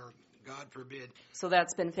Edmonton or, God forbid. So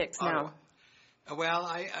that's been fixed now. Well,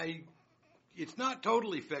 it's not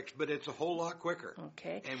totally fixed, but it's a whole lot quicker.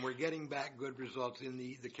 Okay. And we're getting back good results in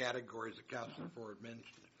the categories that Councillor Ford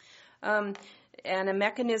mentioned. And a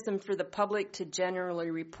mechanism for the public to generally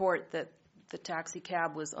report that the taxi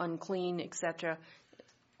cab was unclean, etc.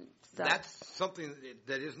 That's something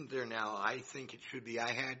that isn't there now. I think it should be.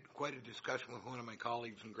 I had quite a discussion with one of my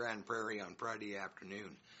colleagues in Grand Prairie on Friday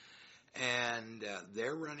afternoon, and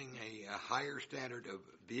they're running a higher standard of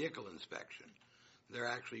vehicle inspection. They're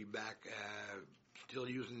actually back still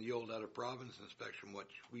using the old out-of-province inspection,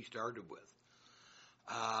 which we started with.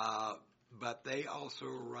 But they also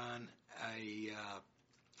run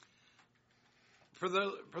for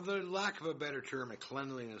the lack of a better term, a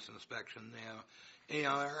cleanliness inspection.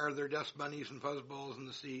 Are there dust bunnies and fuzzballs in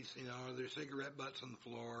the seats? Are there cigarette butts on the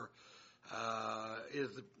floor? Is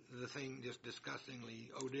the thing just disgustingly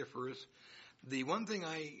odoriferous? The one thing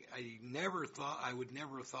I would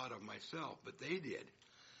never have thought of myself, but they did,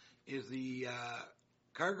 is the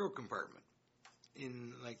cargo compartment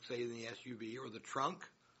in, like, say, the SUV or the trunk.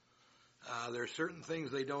 There are certain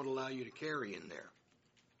things they don't allow you to carry in there.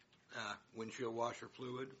 Windshield washer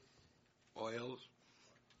fluid, oils,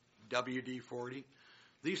 WD-40.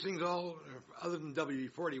 These things all, other than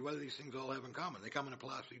WD-40, what do these things all have in common? They come in a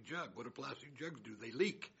plastic jug. What do plastic jugs do? They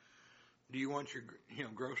leak. Do you want your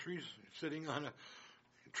groceries sitting on a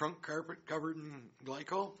trunk carpet covered in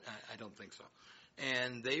glycol? I don't think so.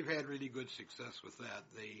 And they've had really good success with that.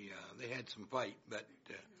 They had some fight, but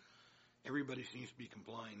everybody seems to be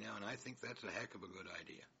complying now, and I think that's a heck of a good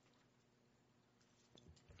idea.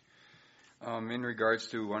 In regards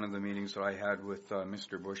to one of the meetings that I had with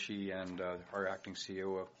Mr. Bushy and our acting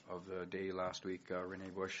CEO of the day last week, Renee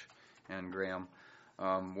Bush and Graham,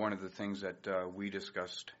 one of the things that we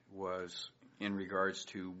discussed was in regards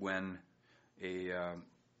to when a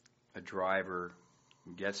driver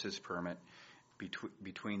gets his permit,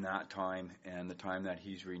 between that time and the time that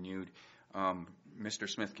he's renewed. Mr.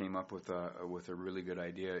 Smith came up with a really good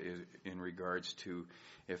idea in regards to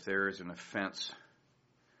if there is an offense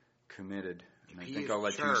committed, and I think I'll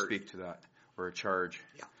let you speak to that, or a charge.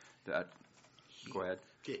 Yeah. Go ahead.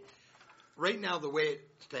 Okay. Right now, the way it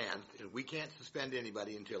stands, is we can't suspend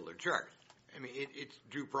anybody until they're charged. I mean, it's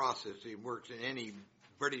due process. It works in any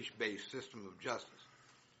British-based system of justice.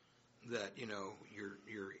 That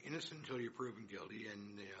you're innocent until you're proven guilty,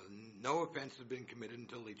 and no offense has been committed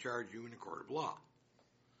until they charge you in a court of law.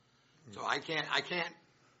 So I can't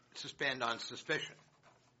suspend on suspicion.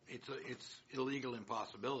 It's illegal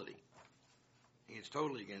impossibility. It's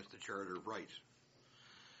totally against the Charter of Rights.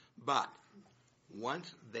 But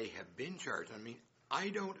once they have been charged, I mean, I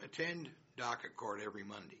don't attend docket court every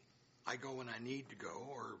Monday. I go when I need to go,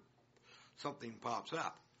 or something pops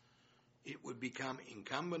up. It would become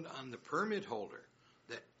incumbent on the permit holder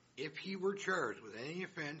that if he were charged with any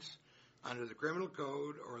offense under the Criminal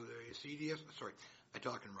Code or the CDS, I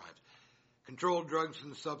talk in rhymes, Controlled Drugs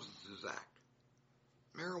and Substances Act,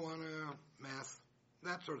 marijuana, meth,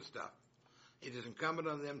 that sort of stuff. It is incumbent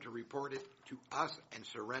on them to report it to us and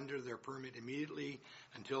surrender their permit immediately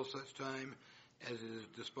until such time as it is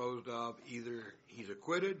disposed of. Either he's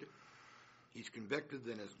acquitted, he's convicted,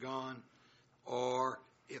 then it's gone, or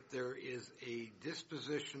if there is a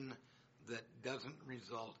disposition that doesn't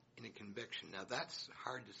result in a conviction. Now, that's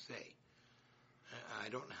hard to say. I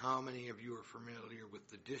don't know how many of you are familiar with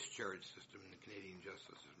the discharge system in the Canadian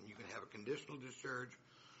justice system. You can have a conditional discharge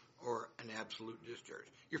or an absolute discharge.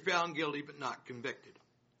 You're found guilty but not convicted.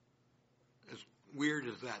 As weird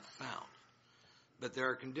as that sounds. But there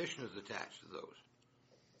are conditions attached to those.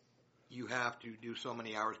 You have to do so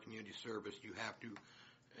many hours community service. You have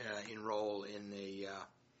to enroll in the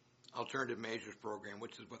alternative measures program,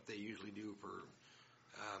 which is what they usually do for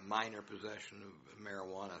minor possession of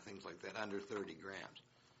marijuana, things like that, under 30 grams.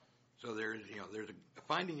 So there's a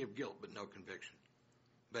finding of guilt but no conviction.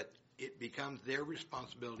 But it becomes their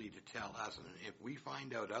responsibility to tell us, and if we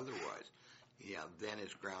find out otherwise, yeah, then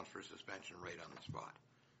it's grounds for suspension right on the spot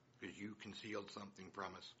because you concealed something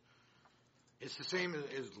from us. It's the same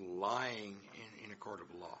as lying in a court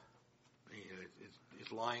of law. You know,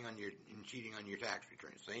 it's lying on and cheating on your tax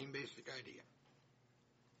return. Same basic idea.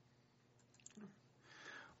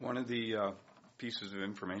 One of the pieces of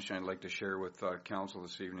information I'd like to share with council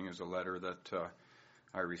this evening is a letter that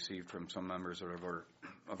I received from some members of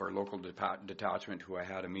our local detachment who I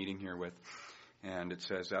had a meeting here with, and it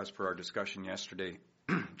says, as per our discussion yesterday,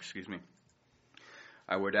 excuse me,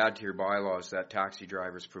 I would add to your bylaws that taxi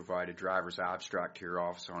drivers provide a driver's abstract to your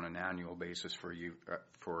office on an annual basis for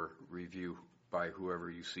for review by whoever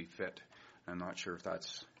you see fit. I'm not sure if that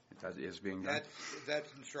is being done.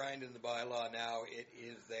 That's enshrined in the bylaw now. It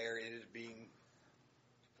is there. It is being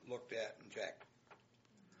looked at and checked.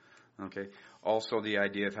 Okay. Also, the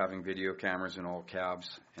idea of having video cameras in all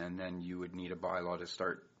cabs, and then you would need a bylaw to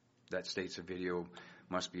start that states a video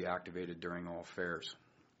must be activated during all fares.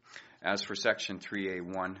 As for Section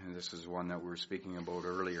 3A1, and this is one that we were speaking about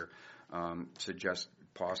earlier, suggest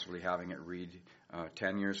possibly having it read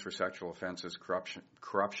 10 years for sexual offenses,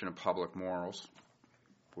 corruption of public morals,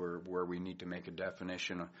 where we need to make a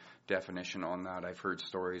definition on that. I've heard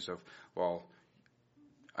stories of, well,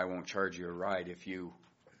 I won't charge you a ride if you,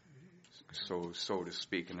 so to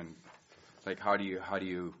speak, and then, like, how do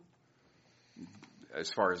you, as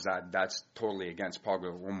far as that's totally against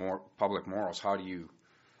public morals. How do you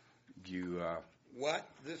what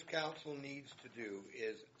this council needs to do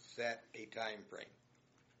is set a time frame.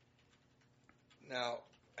 Now,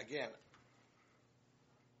 again,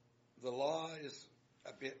 the law is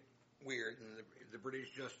a bit weird in the British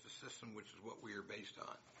justice system, which is what we are based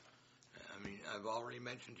on. I mean, I've already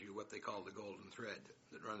mentioned to you what they call the golden thread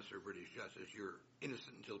that runs through British justice. You're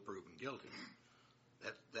innocent until proven guilty.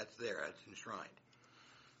 That's there. That's enshrined.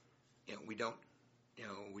 We don't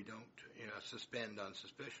suspend on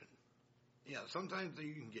suspicion. Yeah, sometimes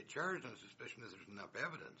you can get charged on suspicion if there's enough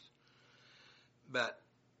evidence. But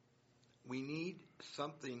we need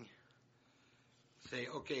something, say,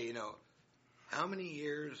 okay, how many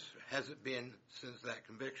years has it been since that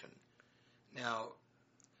conviction? Now,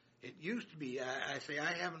 it used to be, I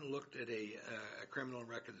haven't looked at a criminal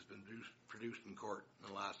record that's been produced in court in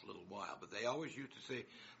the last little while, but they always used to say,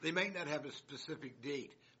 they might not have a specific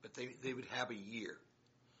date, but they would have a year.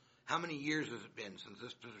 How many years has it been since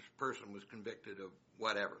this person was convicted of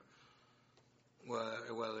whatever?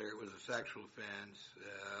 Whether it was a sexual offense,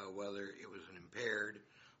 whether it was an impaired,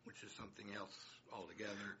 which is something else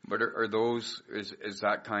altogether. But are those, is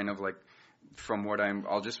that kind of like, from what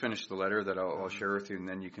I'll just finish the letter that I'll share with you, and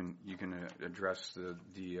then you can address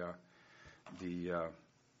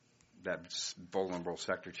that vulnerable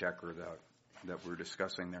sector check or that we're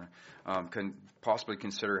discussing there. Can possibly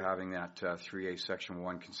consider having that 3A Section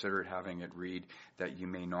 1, consider having it read that you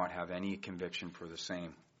may not have any conviction for the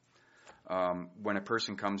same. When a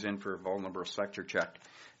person comes in for a vulnerable sector check,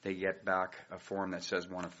 they get back a form that says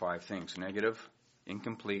one of 5 things: negative,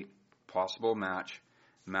 incomplete, possible match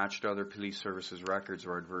to other police services records,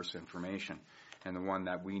 or adverse information. And the one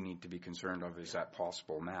that we need to be concerned of is that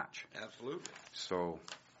possible match. Absolutely. So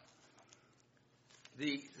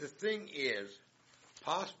the thing is,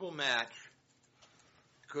 possible match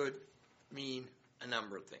could mean a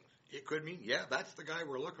number of things. It could mean, yeah, that's the guy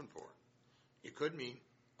we're looking for. It could mean,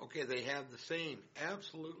 okay, they have the same,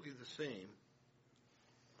 absolutely the same,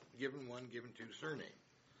 given 1, given 2 surname.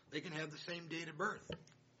 They can have the same date of birth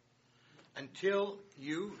until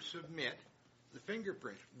you submit the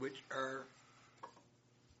fingerprints, which are,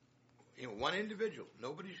 one individual.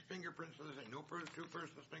 Nobody's fingerprints are the same. No 2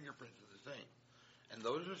 persons' fingerprints are the same. And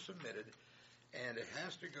those are submitted, and it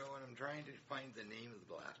has to go, and I'm trying to find the name of the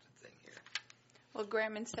blasted thing here. Well,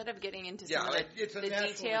 Graham, instead of getting into some of it's the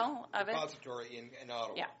detail of it. Repository in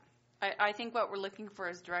Ottawa. Yeah. I think what we're looking for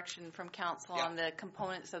is direction from council on the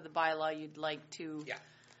components of the bylaw you'd like to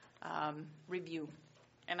review.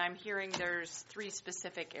 And I'm hearing there's 3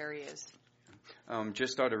 specific areas.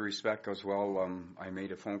 Just out of respect as well, I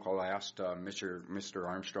made a phone call. I asked Mr.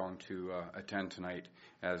 Armstrong to attend tonight,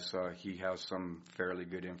 as he has some fairly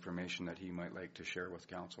good information that he might like to share with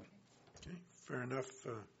council. Okay, fair enough.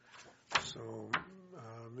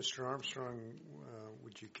 Mr. Armstrong,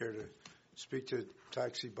 would you care to speak to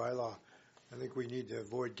taxi bylaw? I think we need to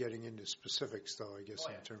avoid getting into specifics, though, I guess,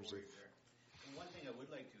 in terms of... And one thing I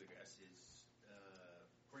would like to address is,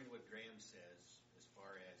 according to what Graham says, as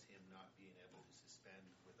far as him not being able to suspend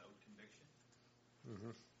without conviction,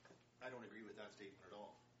 I don't agree with that statement at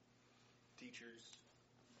all. Teachers,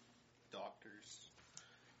 doctors,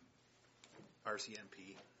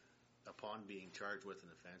 RCMP, upon being charged with an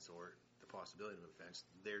offense or the possibility of an offense,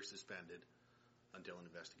 they're suspended until an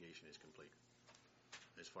investigation is complete.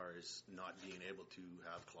 As far as not being able to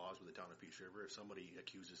have clause with the town of Peace River, if somebody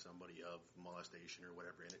accuses somebody of molestation or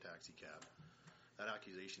whatever in a taxi cab, that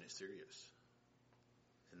accusation is serious.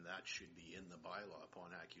 And that should be in the bylaw.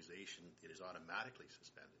 Upon accusation, it is automatically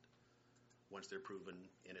suspended. Once they're proven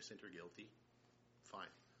innocent or guilty,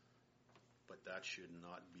 fine. But that should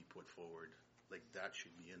not be put forward. Like, that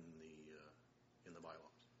should be in the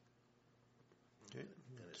bylaws. Okay.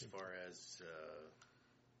 And as far as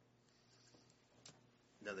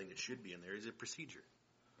another thing that should be in there is a procedure,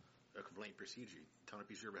 a complaint procedure. Town of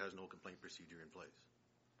Peace River has no complaint procedure in place.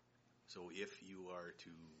 So if you are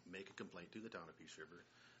to make a complaint to the town of Peace River,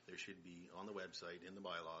 there should be on the website, in the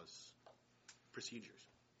bylaws, procedures.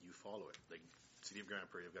 You follow it. Like City of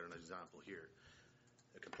Grand Prairie, I've got an example here.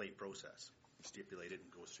 A complaint process, stipulated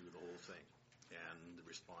and goes through the whole thing, and the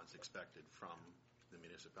response expected from the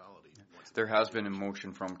municipality. There has been a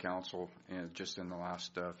motion from council just in the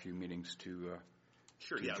last few meetings to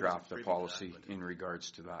draft the policy in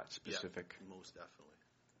regards to that specific. Yeah, most definitely,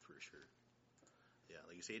 for sure. Yeah,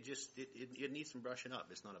 like you say, it needs some brushing up.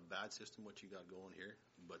 It's not a bad system what you got going here,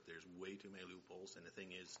 but there's way too many loopholes. And the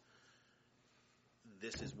thing is,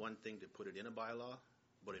 this is one thing to put it in a bylaw,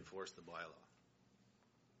 but enforce the bylaw.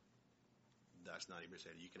 That's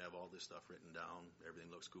 90%. You can have all this stuff written down,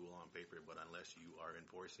 everything looks cool on paper, but unless you are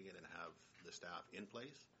enforcing it and have the staff in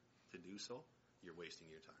place to do so, you're wasting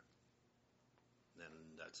your time.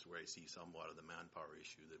 And that's where I see somewhat of the manpower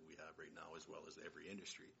issue that we have right now, as well as every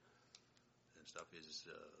industry. And stuff is,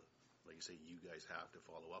 like you say, you guys have to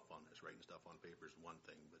follow up on this. Writing stuff on paper is one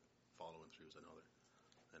thing, but following through is another.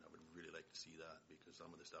 And I would really like to see that, because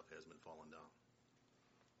some of the stuff has been falling down.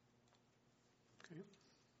 Okay.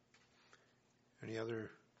 Any other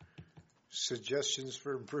suggestions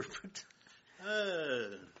for improvement?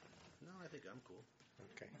 No, I think I'm cool.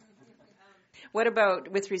 Okay. What about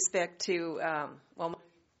with respect to, I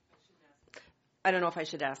don't know if I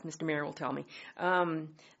should ask, Mr. Mayor will tell me,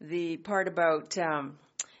 the part about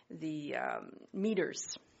the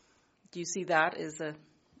meters. Do you see that as an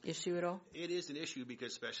issue at all? It is an issue,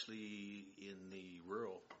 because especially in the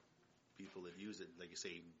rural people that use it, like you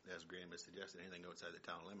say, as Graham has suggested, anything outside the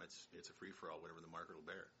town limits, it's a free-for-all, whatever the market will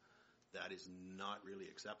bear. That is not really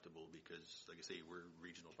acceptable, because, like I say, we're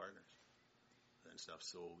regional partners and stuff.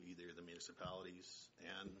 So either the municipalities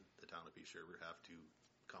and the town of Peace River have to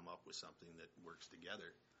come up with something that works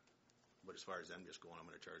together. But as far as them just going, I'm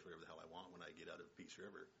going to charge whatever the hell I want when I get out of Peace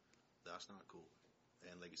River, that's not cool.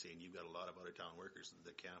 And like you say, and you've got a lot of out-of-town workers,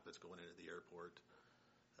 the camp that's going into the airport,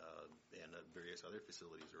 and various other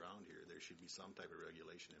facilities around here, there should be some type of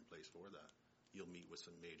regulation in place for that. You'll meet with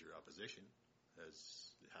some major opposition, as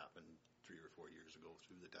happened 3 or 4 years ago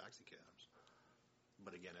through the taxi cabs.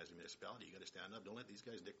 But again, as a municipality, you got to stand up. Don't let these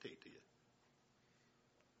guys dictate to you.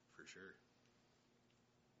 For sure.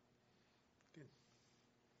 Good.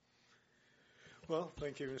 Well,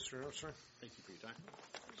 thank you, Mr. Armstrong. Thank you for your time.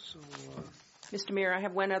 So, Mr. Mayor, I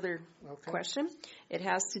have one other question. It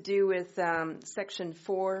has to do with Section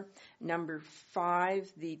 4, Number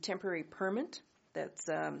 5, the temporary permit that's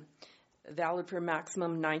valid for a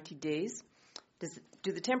maximum 90 days.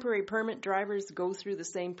 Do the temporary permit drivers go through the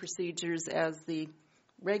same procedures as the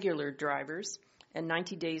regular drivers? And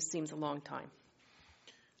 90 days seems a long time.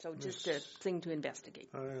 So just a thing to investigate.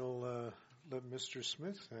 I'll let Mr.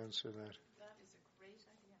 Smith answer that. That is a great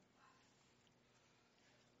idea.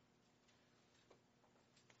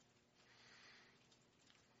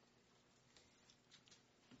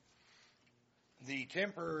 The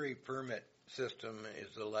temporary permit system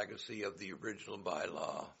is the legacy of the original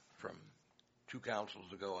bylaw from 2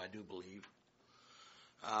 councils ago, I do believe.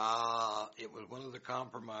 It was one of the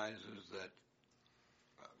compromises that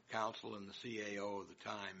council and the CAO at the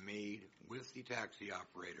time made with the taxi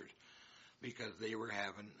operators, because they were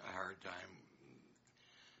having a hard time,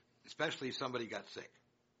 especially if somebody got sick,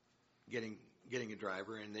 getting a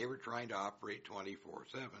driver, and they were trying to operate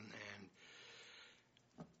 24/7. And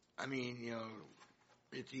I mean, you know,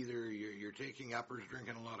 it's either you're taking uppers,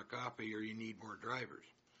 drinking a lot of coffee, or you need more drivers.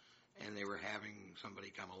 And they were having somebody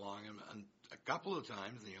come along, and a couple of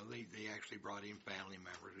times, you know, they actually brought in family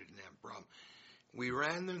members who didn't have a problem. We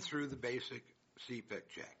ran them through the basic CPIC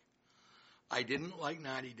check. I didn't like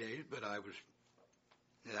 90 days, but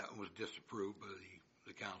that was disapproved by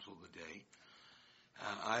the council of the day.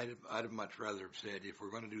 I'd have much rather have said, if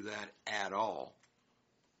we're going to do that at all,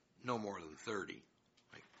 no more than 30.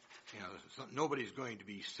 Like, you know, nobody's going to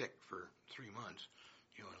be sick for 3 months,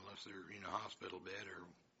 you know, unless they're in a hospital bed or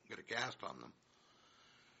get a cast on them.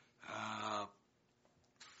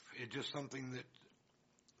 It's just something that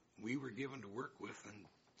we were given to work with, and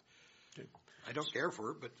I don't care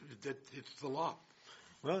for it, but it's the law.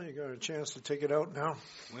 Well, you got a chance to take it out now.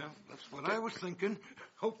 Well, that's what I was thinking,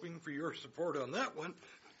 hoping for your support on that one.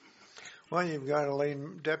 Well, you've got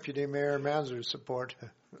Elaine Deputy Mayor Manzer's support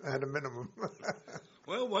at a minimum.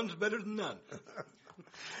 Well, one's better than none.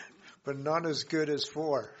 But not as good as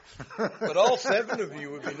 4. But all 7 of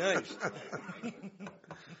you would be nice.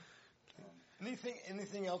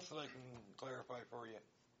 Anything else that I can clarify for you?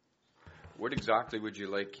 What exactly would you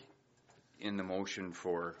like in the motion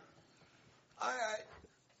for? I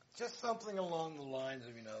just something along the lines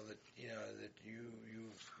of that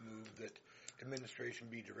you've moved that administration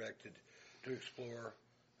be directed to explore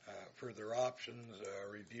further options,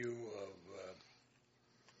 review of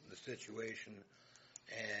the situation,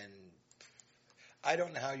 and I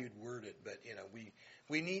don't know how you'd word it, but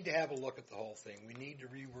we need to have a look at the whole thing. We need to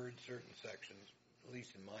reword certain sections, at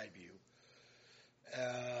least in my view.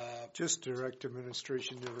 Just direct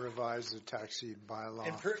administration to revise the taxi bylaw.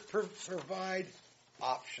 And provide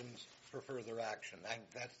options for further action. I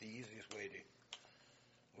think that's the easiest way to.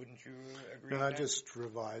 Wouldn't you agree? No, with that? just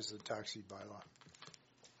revise the taxi bylaw.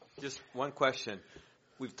 Just one question.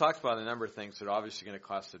 We've talked about a number of things that are obviously going to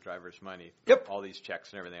cost the drivers money. Yep. All these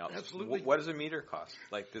checks and everything else. Absolutely. What does a meter cost?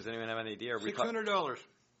 Like, does anyone have any idea? $600.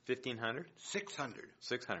 $1,500?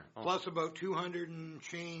 $600. Oh. Plus about $200 and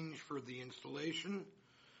change for the installation,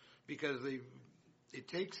 because it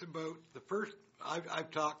takes about the first. I've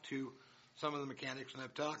talked to some of the mechanics, and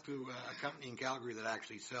I've talked to a company in Calgary that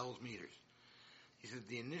actually sells meters. He said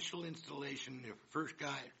the initial installation, the first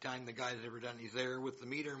time the guy's ever done, he's there with the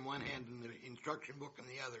meter in one hand and the instruction book in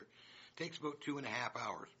the other. Takes about 2.5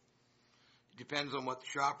 hours. It depends on what the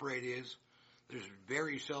shop rate is. There's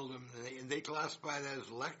very seldom, and they classify that as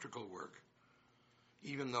electrical work,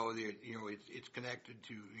 even though it's connected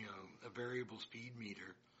to a variable speed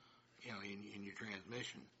meter, in your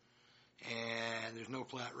transmission, and there's no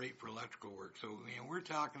flat rate for electrical work. So we're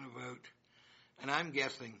talking about, and I'm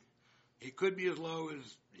guessing it could be as low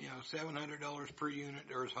as $700 per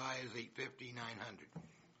unit, or as high as $850, $900.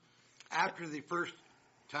 After the first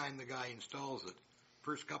time the guy installs it,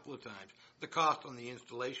 first couple of times, the cost on the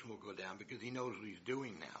installation will go down because he knows what he's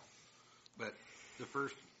doing now. But the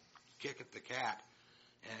first kick at the cat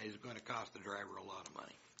is going to cost the driver a lot of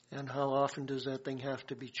money. And how often does that thing have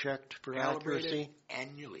to be checked for accuracy?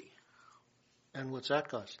 Annually. And what's that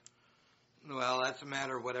cost? Well, that's a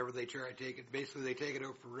matter of whatever they try to take it. Basically, they take it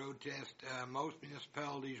out for road test. Most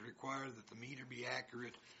municipalities require that the meter be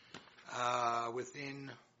accurate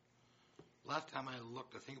within, last time I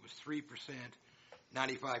looked, I think it was 3%,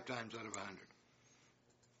 95 times out of 100.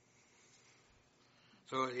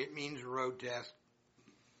 So it means a road test,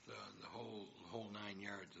 the whole 9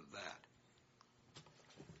 yards of that.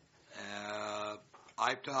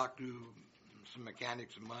 I've talked to some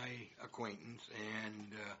mechanics of my acquaintance,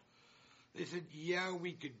 and they said, yeah,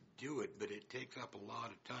 we could do it, but it takes up a lot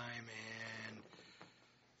of time, and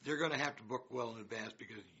they're going to have to book well in advance,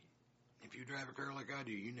 because if you drive a car like I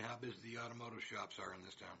do, you know how busy the automotive shops are in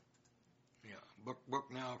this town. Yeah,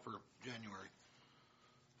 book now for January.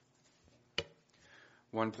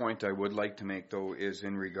 One point I would like to make, though, is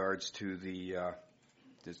in regards to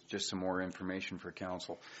just some more information for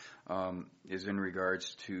council, is in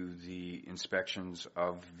regards to the inspections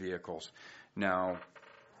of vehicles. Now,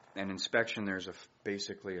 an inspection, there's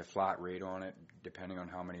basically a flat rate on it, depending on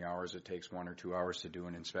how many hours it takes, 1 or 2 hours to do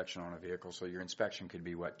an inspection on a vehicle. So your inspection could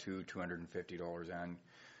be, $250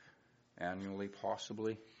 annually,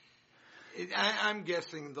 possibly? I'm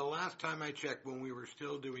guessing the last time I checked, when we were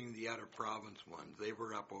still doing the out-of-province ones, they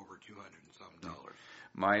were up over $200 and some dollars.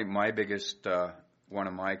 My biggest, one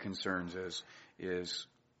of my concerns is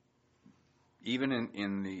even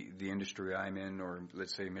in the industry I'm in, or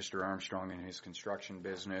let's say Mr. Armstrong in his construction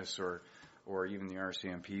business, or even the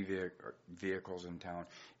RCMP vehicles in town,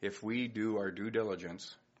 if we do our due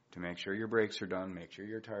diligence to make sure your brakes are done, make sure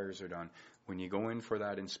your tires are done, when you go in for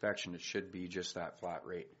that inspection, it should be just that flat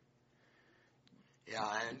rate. Yeah,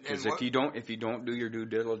 because if you don't do your due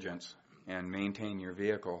diligence and maintain your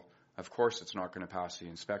vehicle, of course it's not going to pass the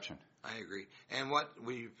inspection. I agree. And what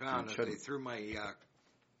we found is through my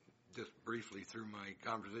just briefly through my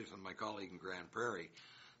conversation with my colleague in Grand Prairie,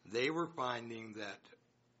 they were finding that,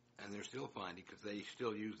 and they're still finding, because they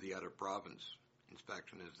still use the out-of-province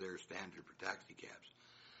inspection as their standard for taxi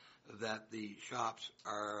cabs, that the shops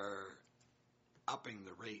are upping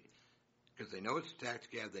the rate because they know it's a taxi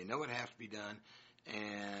cab, they know it has to be done,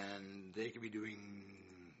 and they could be doing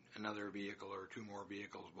another vehicle or 2 more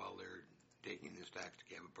vehicles while they're taking this taxi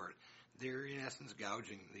cab apart. They're in essence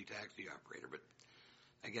gouging the taxi operator, but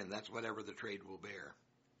again, that's whatever the trade will bear.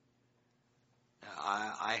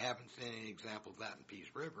 I haven't seen any example of that in Peace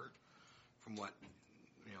River, from what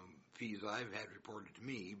fees I've had reported to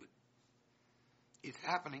me, but it's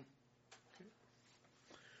happening.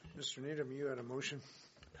 Mr. Needham, you had a motion.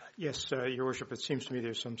 Yes, Your Worship, it seems to me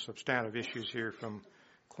there's some substantive issues here, from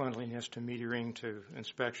cleanliness to metering to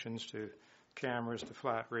inspections to cameras to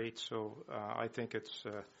flat rates. So I think it's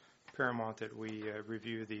paramount that we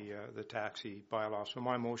review the taxi bylaw. So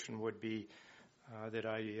my motion would be that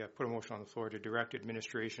I put a motion on the floor to direct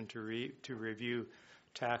administration to review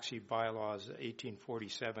taxi bylaws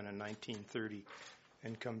 1847 and 1930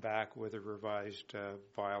 and come back with a revised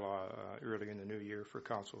bylaw early in the new year for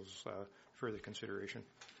council's further consideration.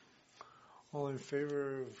 All in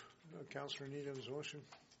favor of Councillor Needham's motion?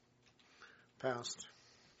 Passed.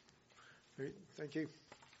 Great, thank you.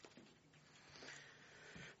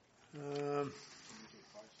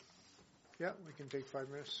 Yeah, we can take 5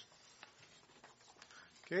 minutes.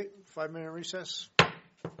 Okay, 5-minute recess.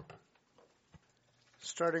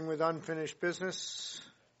 Starting with unfinished business.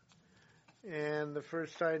 And the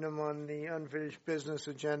first item on the unfinished business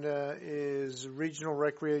agenda is Regional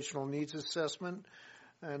Recreational Needs Assessment,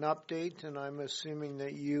 an update, and I'm assuming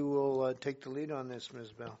that you will take the lead on this,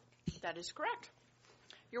 Ms. Bell. That is correct.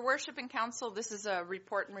 Your Worship and Council, this is a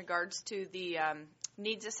report in regards to the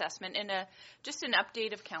needs assessment and just an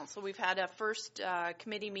update of Council. We've had a first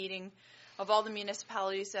committee meeting of all the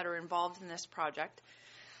municipalities that are involved in this project.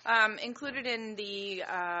 Included in the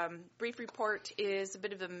brief report is a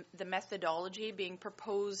bit of the methodology being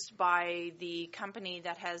proposed by the company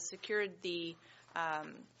that has secured the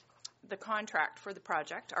contract for the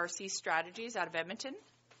project, RC Strategies out of Edmonton.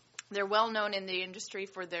 They're well known in the industry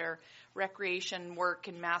for their recreation work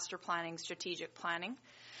and master planning, strategic planning.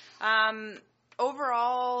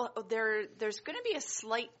 Overall, there's going to be a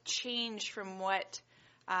slight change from what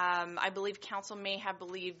I believe Council may have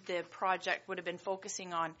believed the project would have been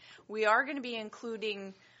focusing on. We are going to be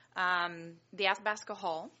including the Athabasca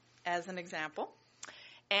Hall as an example,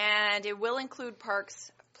 and it will include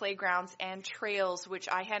parks, playgrounds, and trails, which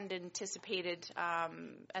I hadn't anticipated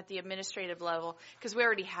at the administrative level because we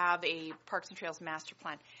already have a Parks and Trails master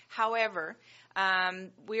plan. However,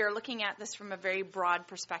 we are looking at this from a very broad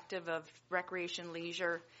perspective of recreation,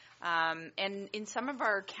 leisure, and in some of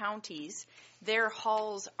our counties, their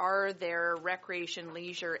halls are their recreation,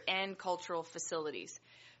 leisure, and cultural facilities.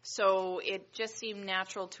 So it just seemed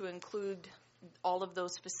natural to include all of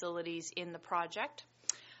those facilities in the project.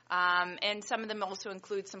 And some of them also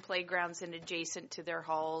include some playgrounds and adjacent to their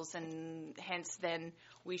halls, and hence then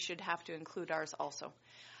we should have to include ours also.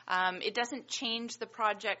 It doesn't change the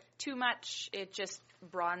project too much. It just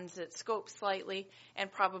broadens its scope slightly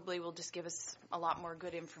and probably will just give us a lot more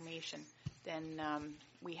good information than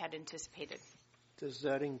we had anticipated. Does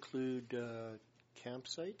that include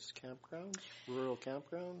campsites, campgrounds, rural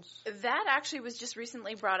campgrounds? That actually was just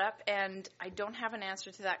recently brought up, and I don't have an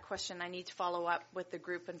answer to that question. I need to follow up with the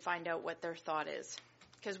group and find out what their thought is,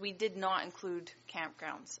 because we did not include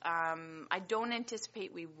campgrounds. I don't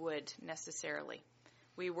anticipate we would necessarily.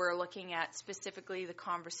 We were looking at specifically, the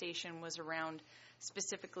conversation was around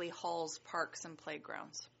specifically halls, parks, and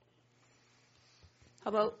playgrounds. How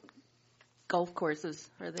about golf courses?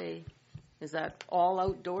 Is that all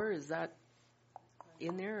outdoor? Is that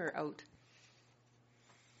in there or out?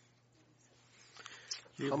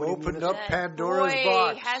 You've opened up Pandora's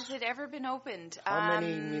box. Has it ever been opened? How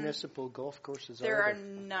many municipal golf courses are there? There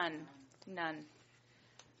are none.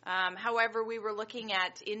 However, we were looking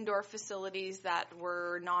at indoor facilities that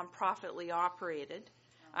were non-profitly operated,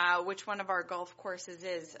 which one of our golf courses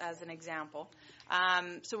is, as an example.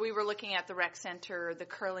 So we were looking at the rec center, the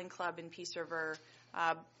curling club in Peace River,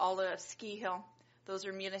 all the ski hill. Those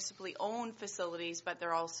are municipally owned facilities, but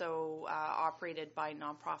they're also operated by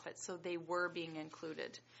nonprofits, so they were being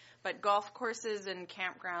included. But golf courses and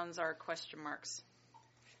campgrounds are question marks.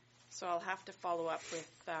 So I'll have to follow up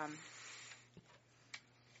with...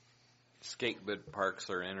 Skateboard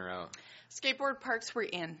parks are in or out? Skateboard parks were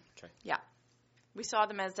in. Okay. Yeah. We saw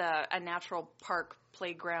them as a natural park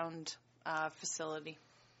playground facility.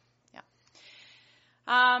 Yeah.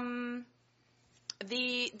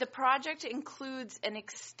 The project includes an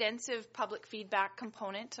extensive public feedback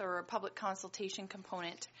component or a public consultation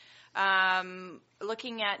component,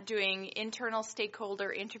 looking at doing internal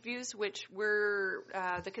stakeholder interviews, which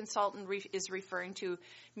the consultant is referring to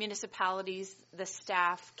municipalities, the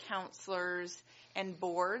staff, councillors, and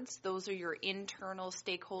boards. Those are your internal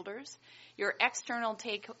stakeholders. Your external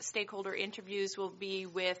stakeholder interviews will be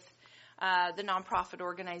with the nonprofit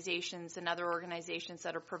organizations and other organizations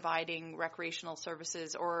that are providing recreational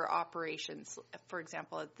services or operations, for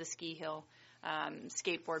example, at the ski hill,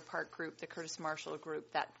 Skateboard Park Group, the Curtis Marshall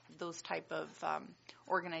Group, those type of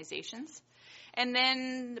organizations. And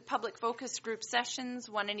then the public focus group sessions,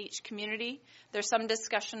 one in each community. There's some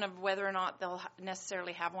discussion of whether or not they'll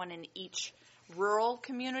necessarily have one in each rural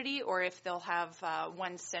community or if they'll have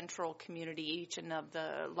one central community each in of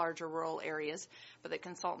the larger rural areas, but the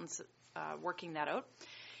consultants working that out.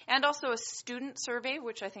 And also a student survey,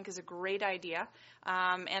 which I think is a great idea,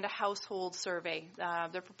 and a household survey.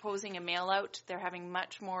 They're proposing a mail-out. They're having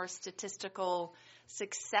much more statistical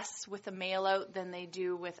success with a mail-out than they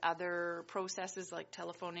do with other processes like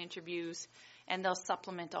telephone interviews, and they'll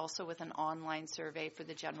supplement also with an online survey for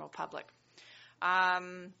the general public.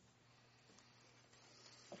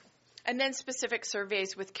 And then specific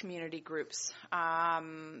surveys with community groups,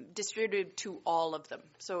 distributed to all of them.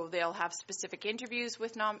 So they'll have specific interviews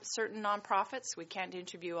with certain nonprofits. We can't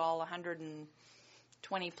interview all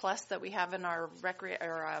 120 plus that we have in our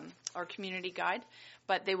community guide,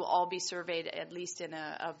 but they will all be surveyed at least in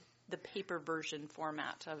the paper version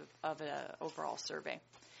format of an overall survey.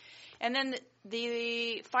 And then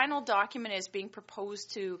the final document is being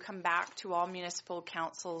proposed to come back to all municipal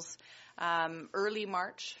councils early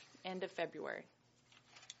March, end of February.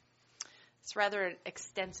 It's rather an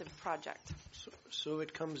extensive project. So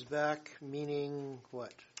it comes back, meaning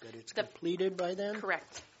what? That it's completed by then?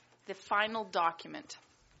 Correct. The final document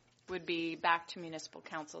would be back to municipal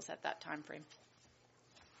councils at that time frame.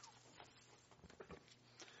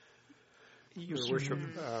 Your Worship,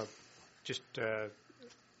 just to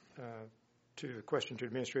the question to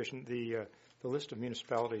administration, the list of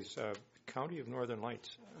municipalities, County of Northern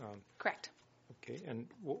Lights. Correct. Okay, and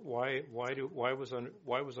why was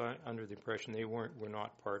I under the impression they were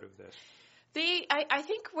not part of this? I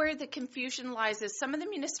think where the confusion lies is some of the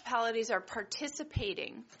municipalities are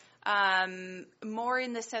participating more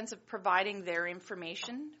in the sense of providing their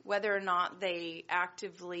information, whether or not they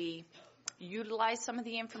actively utilize some of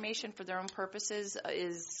the information for their own purposes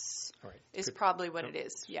is probably what it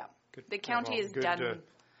is. Yeah, the county is done.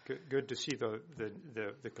 Good to see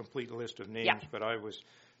the complete list of names, but I was.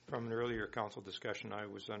 From an earlier council discussion, I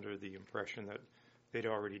was under the impression that they'd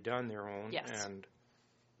already done their own and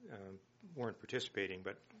weren't participating,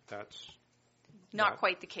 but that's not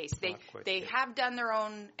quite the case. They have done their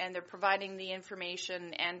own, and they're providing the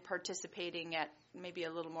information and participating at maybe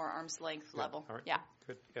a little more arm's length level. All right. Yeah.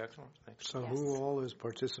 Good. Excellent. Thanks. So who all is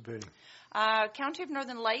participating? County of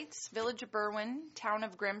Northern Lights, Village of Berwyn, Town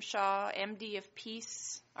of Grimshaw, MD of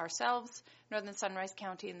Peace, ourselves, Northern Sunrise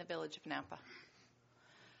County, and the Village of Nampa.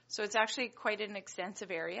 So it's actually quite an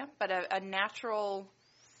extensive area, but a natural,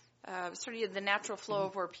 sort of the natural flow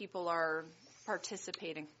of where people are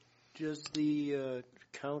participating. Does the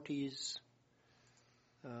county's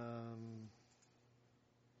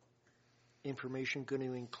information going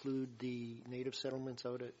to include the native settlements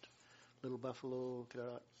out at Little Buffalo,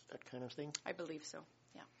 that kind of thing? I believe so,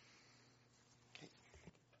 yeah. Okay.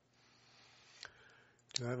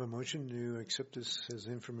 Do I have a motion to accept this as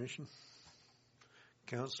information?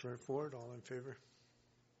 Councillor Ford, all in favor?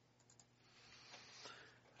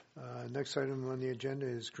 Next item on the agenda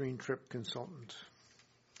is Green Trip Consultant.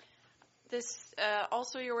 This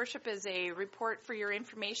also, Your Worship, is a report for your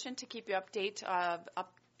information to keep you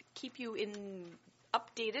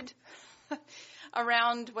updated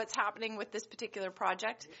around what's happening with this particular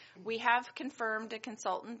project. We have confirmed a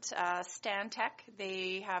consultant, Stantec.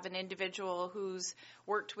 They have an individual who's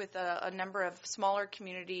worked with a number of smaller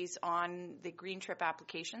communities on the Green Trip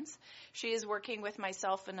applications. She is working with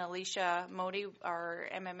myself and Alicia Modi, our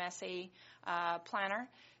MMSA planner,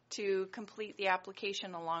 to complete the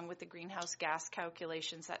application along with the greenhouse gas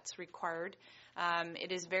calculations that's required.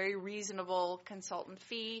 It is very reasonable consultant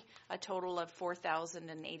fee, a total of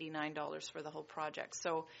 $4,089 for the whole project.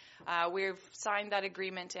 So we've signed that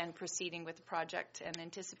agreement and proceeding with the project and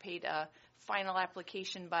anticipate a final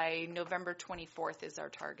application by November 24th is our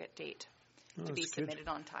target date to be submitted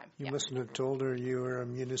on time. You mustn't have told her you were a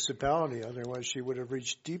municipality, otherwise she would have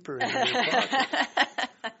reached deeper into your pocket.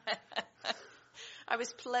 I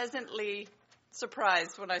was pleasantly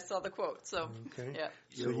surprised when I saw the quote. So, okay. Yeah.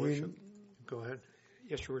 So you go ahead.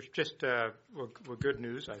 Yes, Your Worship. Just good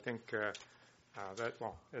news. I think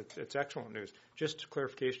it's excellent news. Just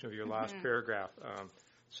clarification of your last paragraph.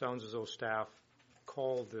 Sounds as though staff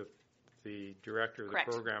called the director of the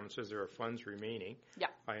program and says there are funds remaining. Yeah.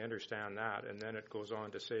 I understand that, and then it goes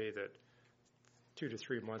on to say that 2 to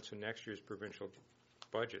 3 months in next year's provincial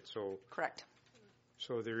budget. So correct.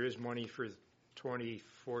 So there is money for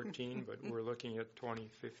 2014, but we're looking at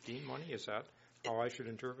 2015 money. Is that how I should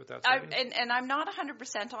interpret that I, sentence? and I'm not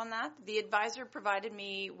 100% on that. The advisor provided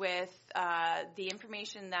me with the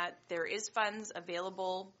information that there is funds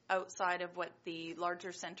available outside of what the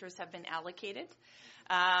larger centers have been allocated,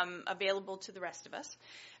 available to the rest of us,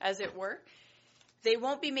 as it were. They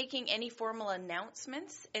won't be making any formal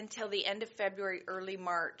announcements until the end of February, early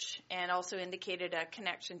March, and also indicated a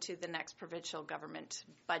connection to the next provincial government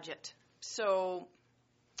budget. So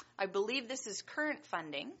I believe this is current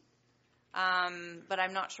funding, but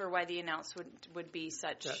I'm not sure why the announcement would be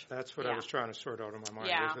such. That's what I was trying to sort out in my mind.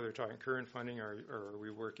 Yeah. Whether they're talking current funding or are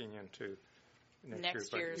we working into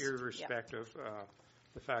next year? Year's. But irrespective,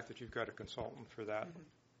 the fact that you've got a consultant for that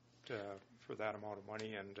for that amount of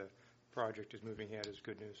money and project is moving ahead is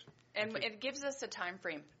good news. And it gives us a time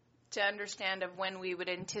frame to understand of when we would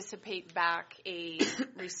anticipate back a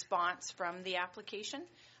response from the application.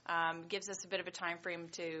 Gives us a bit of a time frame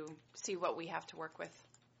to see what we have to work with.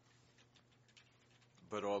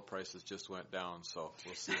 But oil prices just went down, so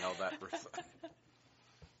we'll see how that works.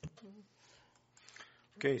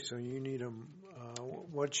 Okay, so you need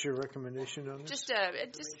what's your recommendation on this?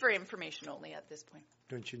 Just for information only at this point.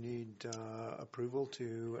 Don't you need approval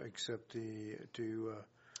to accept to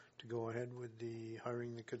go ahead with the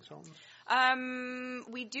hiring the consultants?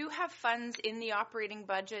 We do have funds in the operating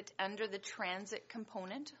budget under the transit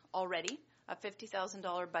component already, a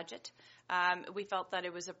 $50,000 budget. We felt that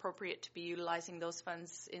it was appropriate to be utilizing those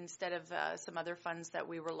funds instead of some other funds that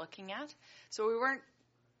we were looking at. So we weren't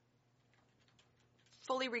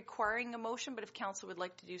fully requiring a motion, but if council would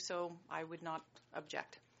like to do so, I would not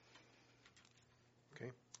object.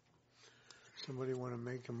 Okay. Somebody want to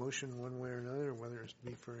make a motion one way or another, whether it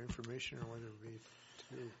be for information or whether it be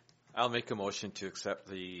to... I'll make a motion to accept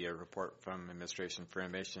the report from Administration for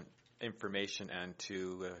information and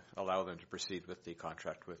to allow them to proceed with the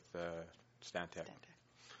contract with Stantec.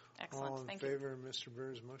 Excellent. All in Thank favor of Mr.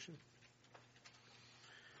 Burr's motion?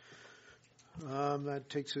 That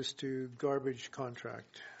takes us to garbage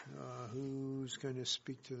contract. Who's going to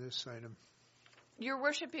speak to this item? Your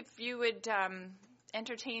Worship, if you would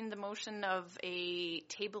entertain the motion of a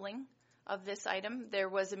tabling of this item. There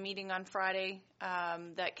was a meeting on Friday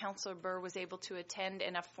that Councillor Burr was able to attend,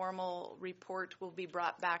 and a formal report will be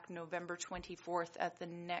brought back November 24th at the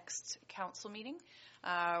next council meeting,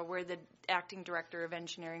 where the Acting Director of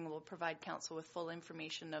Engineering will provide council with full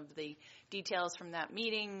information of the details from that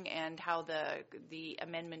meeting and how the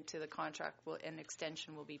amendment to the contract and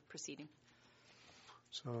extension will be proceeding.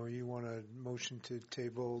 So you want a motion to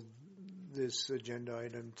table this agenda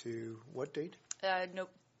item to what date?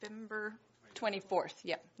 November 24th,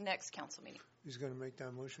 next council meeting. Who's going to make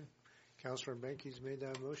that motion? Councillor Benke's made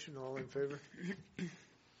that motion. All in favor?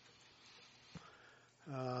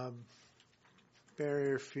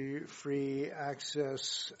 Barrier-free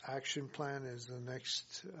access action plan is the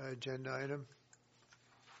next agenda item.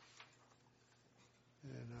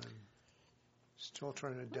 And I'm still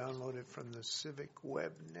trying to download it from the Civic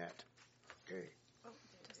Web Net. Okay. Oh,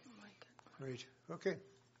 it doesn't like it. Great. Okay.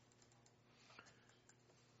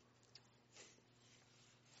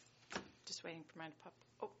 Just waiting for mine to pop.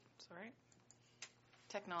 Oh, sorry.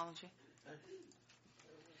 Technology. Not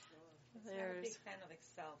a big fan of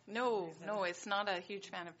Excel. No, it's not a huge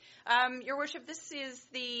fan of. Your Worship, this is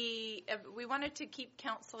we wanted to keep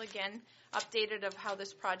council again updated of how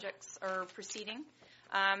this projects are proceeding.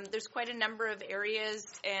 There's quite a number of areas,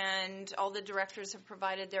 and all the directors have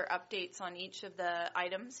provided their updates on each of the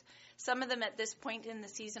items. Some of them at this point in the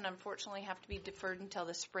season, unfortunately, have to be deferred until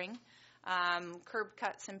the spring. Curb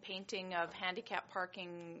cuts and painting of handicap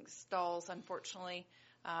parking stalls, unfortunately,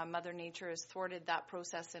 Mother Nature has thwarted that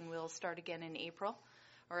process and will start again in April,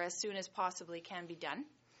 or as soon as possibly can be done.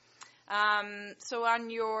 So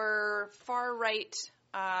on your far right,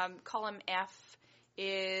 column F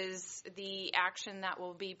is the action that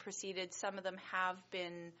will be proceeded. Some of them have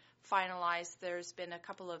been finalized. There's been a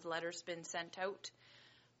couple of letters been sent out.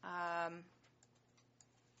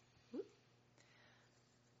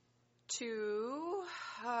 To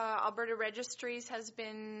Alberta Registries has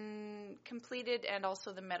been completed, and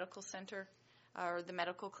also the medical center or the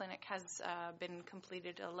medical clinic has been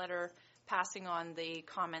completed. A letter passing on the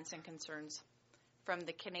comments and concerns from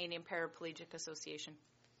the Canadian Paraplegic Association.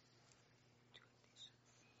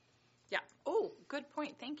 Yeah. Oh, good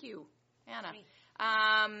point. Thank you, Anna.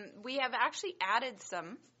 We have actually added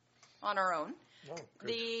some on our own. Oh,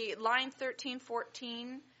 the line 13,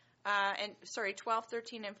 14. 12,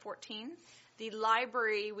 13, and 14. The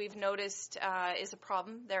library, we've noticed, is a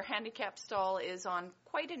problem. Their handicap stall is on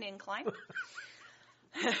quite an incline.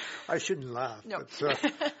 I shouldn't laugh. No. But,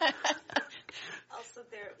 Also,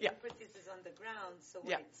 their properties is on the ground, so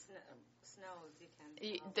when it's snows, you can.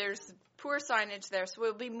 There's poor signage there, so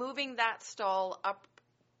we'll be moving that stall up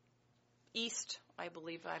east. I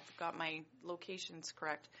believe I've got my locations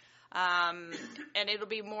correct. And it'll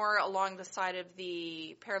be more along the side of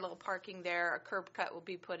the parallel parking there. A curb cut will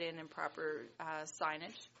be put in and proper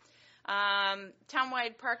signage.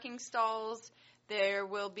 Townwide parking stalls. There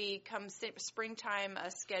will be, come springtime,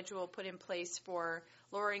 a schedule put in place for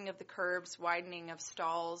lowering of the curbs, widening of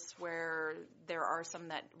stalls where there are some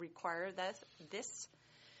that require this.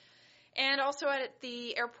 And also at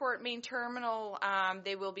the airport main terminal,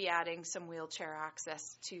 they will be adding some wheelchair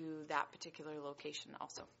access to that particular location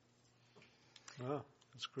also. Oh,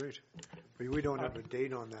 that's great. But we don't have a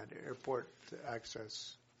date on that airport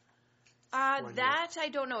access. That I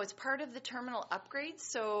don't know. It's part of the terminal upgrade,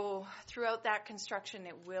 so throughout that construction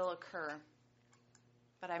it will occur.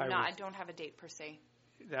 But I don't have a date per se.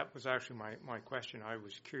 That was actually my question. I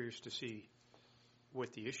was curious to see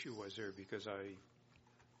what the issue was there because I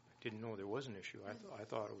didn't know there was an issue. I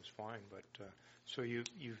thought it was fine, but so you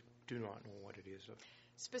do not know what it is.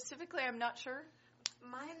 Specifically, I'm not sure.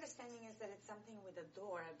 My understanding is that it's something with the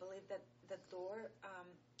door. I believe that the door,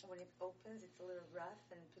 when it opens, it's a little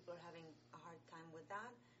rough, and people are having a hard time with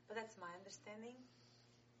that. But that's my understanding.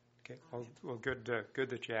 Okay. Well, good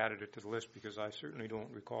that you added it to the list because I certainly don't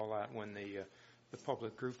recall that when the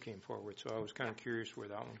public group came forward. So I was kind of curious where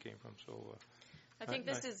that one came from. So I think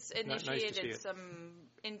this has initiated some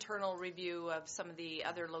internal review of some of the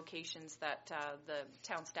other locations that the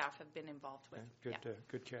town staff have been involved with. Okay.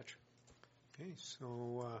 Good catch. Okay,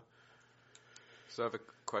 so I have a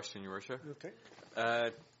question, Your Worship. Okay.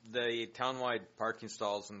 The townwide parking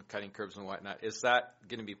stalls and cutting curbs and whatnot, is that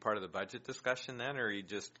going to be part of the budget discussion then, or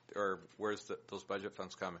where's those budget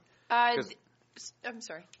funds coming? I'm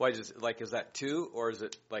sorry. Why is that 2 or is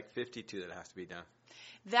it like 52 that has to be done?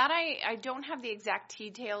 That I don't have the exact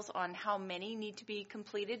details on how many need to be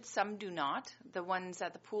completed. Some do not. The ones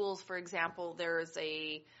at the pools, for example, there's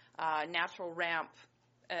a natural ramp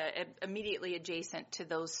immediately adjacent to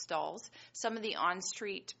those stalls. Some of the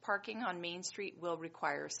on-street parking on Main Street will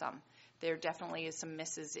require some. There definitely is some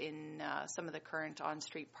misses in some of the current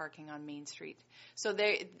on-street parking on Main Street. So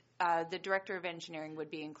the Director of Engineering would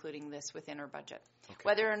be including this within her budget. Okay.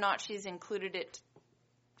 Whether or not she's included it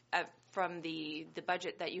from the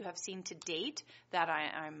budget that you have seen to date, that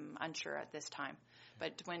I'm unsure at this time.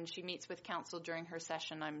 But when she meets with council during her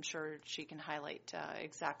session, I'm sure she can highlight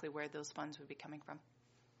exactly where those funds would be coming from.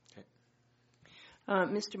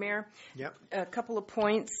 Mr. Mayor? Yep. A couple of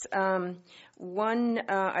points. One,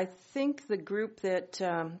 I think the group that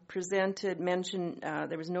presented mentioned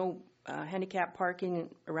there was no handicap parking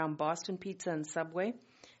around Boston Pizza and Subway.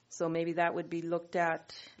 So maybe that would be looked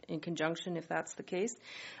at in conjunction if that's the case.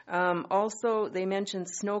 Also, they mentioned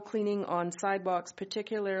snow cleaning on sidewalks,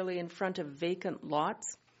 particularly in front of vacant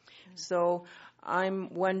lots. So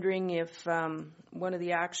I'm wondering if one of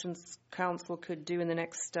the actions council could do in the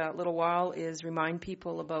next little while is remind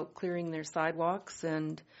people about clearing their sidewalks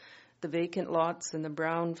and the vacant lots and the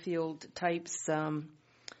brownfield types,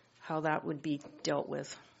 how that would be dealt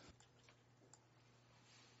with.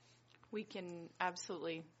 We can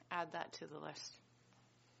absolutely add that to the list.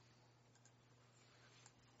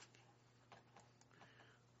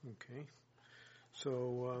 Okay.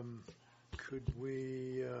 So could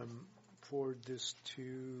we forward this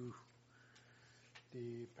to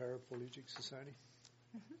the Paraplegic Society?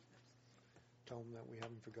 Mm-hmm. Tell them that we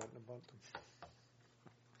haven't forgotten about them.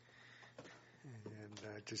 And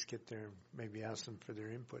just get their, maybe ask them for their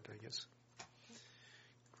input, I guess.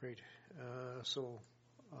 Great. So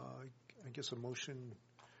I guess a motion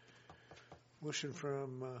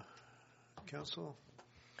from council.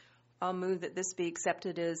 I'll move that this be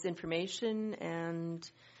accepted as information and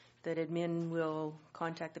that admin will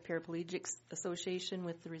contact the Paraplegics Association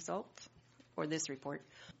with the results or this report.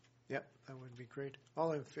 Yep, that would be great.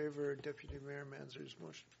 All in favor of Deputy Mayor Manzer's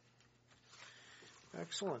motion?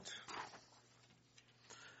 Excellent.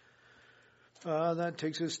 That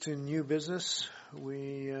takes us to new business.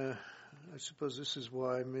 I suppose this is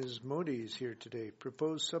why Ms. Modi is here today.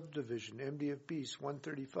 Proposed subdivision, MDF Beast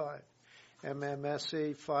 135,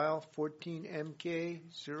 MMSA file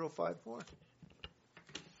 14MK054.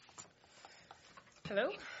 Hello.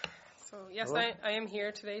 So yes, Hello. I am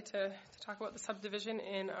here today to talk about the subdivision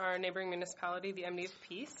in our neighboring municipality, the MDF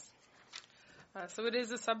Peace. So it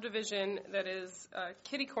is a subdivision that is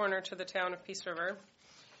kitty corner to the town of Peace River.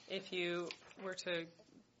 If you were to,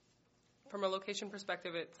 from a location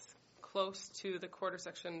perspective, it's close to the quarter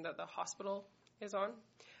section that the hospital is on,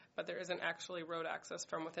 but there isn't actually road access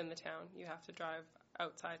from within the town. You have to drive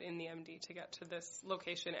outside in the MD to get to this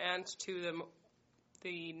location and to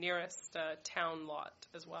the nearest town lot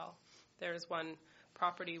as well. There is one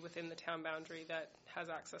property within the town boundary that has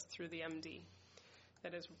access through the MD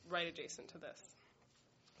that is right adjacent to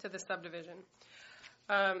this subdivision.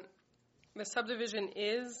 The subdivision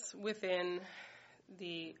is within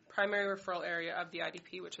the primary referral area of the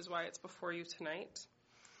IDP, which is why it's before you tonight.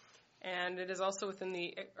 And it is also within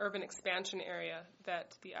the urban expansion area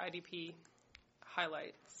that the IDP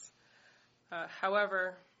highlights.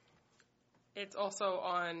 However, it's also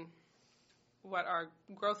on what our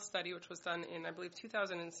growth study, which was done in, I believe,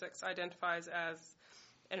 2006, identifies as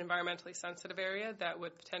an environmentally sensitive area that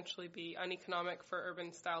would potentially be uneconomic for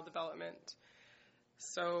urban style development.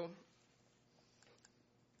 So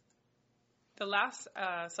the last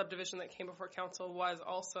subdivision that came before council was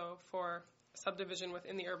also for subdivision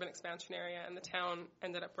within the urban expansion area, and the town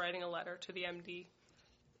ended up writing a letter to the MD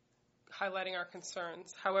highlighting our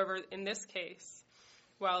concerns. However, in this case,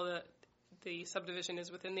 while the subdivision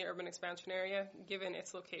is within the urban expansion area, given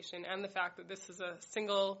its location and the fact that this is a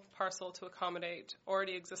single parcel to accommodate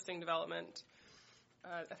already existing development,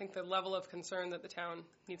 I think the level of concern that the town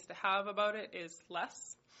needs to have about it is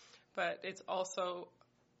less, but it's also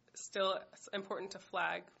still important to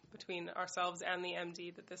flag between ourselves and the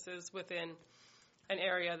MD that this is within an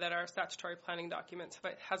area that our statutory planning documents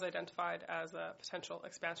has identified as a potential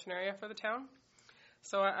expansion area for the town.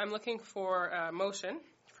 So I'm looking for a motion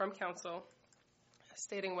from council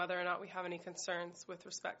stating whether or not we have any concerns with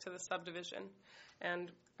respect to the subdivision.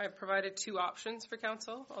 And I've provided two options for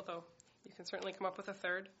council, although you can certainly come up with a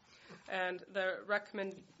third. And the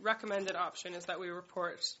recommended option is that we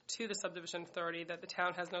report to the subdivision authority that the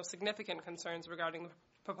town has no significant concerns regarding the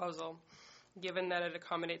proposal, given that it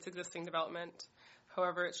accommodates existing development.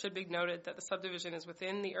 However, it should be noted that the subdivision is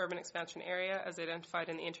within the urban expansion area as identified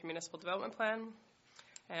in the intermunicipal development plan,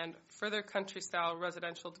 and further country-style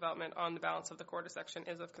residential development on the balance of the quarter section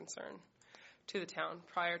is of concern to the town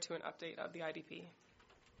prior to an update of the IDP.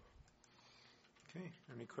 Okay,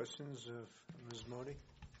 any questions of Ms. Modi?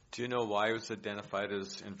 Do you know why it was identified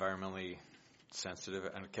as environmentally sensitive?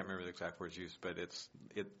 I can't remember the exact words used, but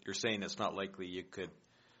you're saying it's not likely you could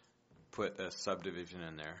put a subdivision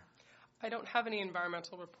in there. I don't have any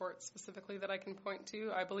environmental reports specifically that I can point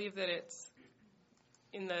to. I believe that it's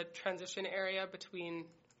in the transition area between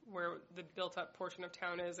where the built-up portion of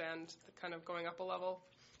town is and the kind of going up a level.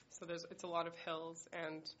 So it's a lot of hills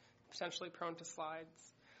and potentially prone to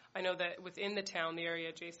slides. I know that within the town, the area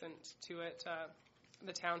adjacent to it,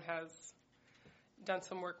 the town has done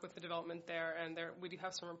some work with the development there, and we do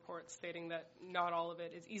have some reports stating that not all of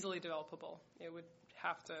it is easily developable. You'd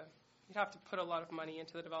have to put a lot of money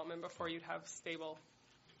into the development before you'd have stable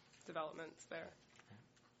developments there.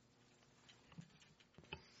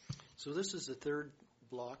 So this is the third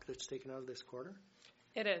block that's taken out of this quarter?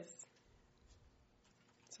 It is.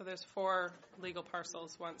 So there's 4 legal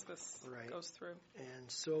parcels once this goes through. And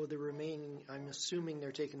so the remaining, I'm assuming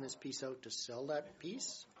they're taking this piece out to sell that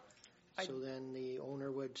piece? So then the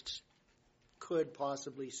owner could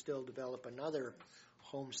possibly still develop another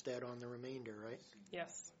homestead on the remainder, right?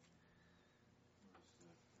 Yes.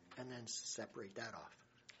 And then separate that off.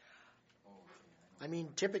 I mean,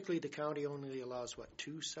 typically the county only allows,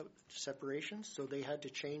 2 separations? So they had to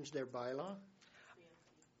change their bylaw?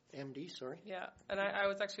 MD, sorry. Yeah, and I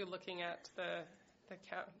was actually looking at the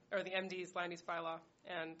MD's land use bylaw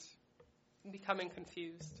and becoming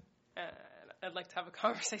confused. And I'd like to have a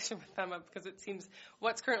conversation with them because it seems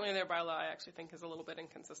what's currently in their bylaw I actually think is a little bit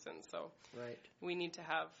inconsistent. So we need to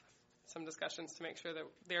have some discussions to make sure that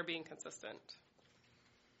they're being consistent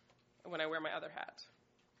when I wear my other hat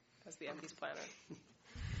as the MD's planner.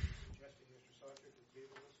 Suggesting Mr. Sauter to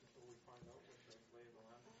table this until we find out what the lay of the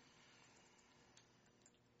land is?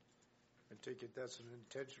 I take it that's an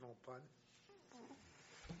intentional pun?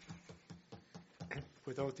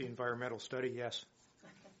 Without the environmental study, yes.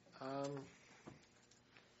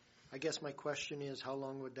 I guess my question is, how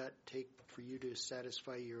long would that take for you to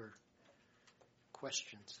satisfy your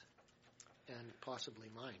questions and possibly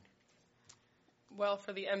mine? Well,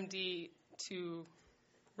 for the MD to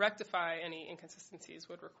rectify any inconsistencies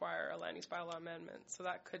would require a land use bylaw amendment, so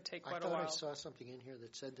that could take quite a while. I thought I saw something in here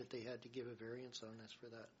that said that they had to give a variance on this for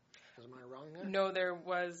that. Am I wrong there? No,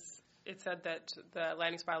 it said that the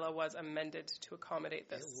land use bylaw was amended to accommodate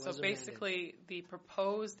this. So basically, the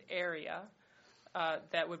proposed area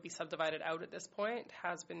that would be subdivided out at this point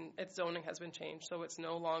its zoning has been changed, so it's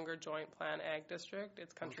no longer joint plan ag district,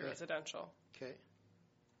 it's country residential. Okay.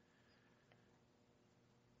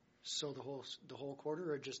 So the whole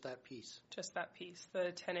quarter or just that piece? Just that piece,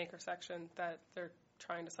 the 10-acre section that they're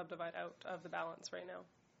trying to subdivide out of the balance right now.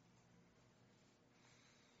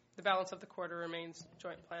 the balance of the quarter remains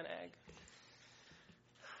joint plan ag.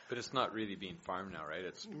 But it's not really being farmed now, right?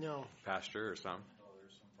 It's No, pasture or some?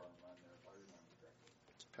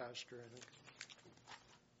 it's pasture, I think.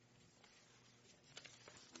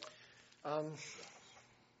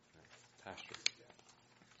 Pasture.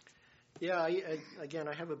 Yeah, again,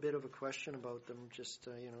 I have a bit of a question about them, just,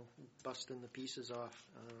 busting the pieces off.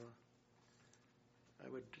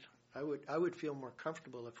 I would feel more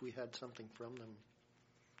comfortable if we had something from them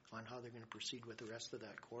on how they're going to proceed with the rest of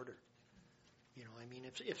that quarter.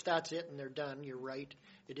 If that's it and they're done, you're right.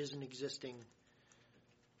 It is an existing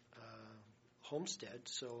homestead,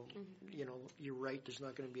 so you're right. There's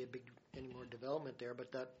not going to be any more development there,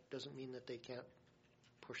 but that doesn't mean that they can't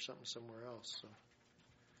push something somewhere else. So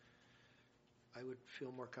I would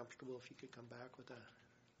feel more comfortable if you could come back with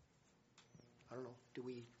I don't know.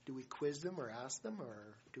 Do we quiz them or ask them,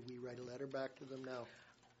 or do we write a letter back to them now?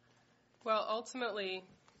 Well, ultimately,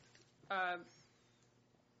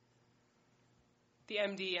 the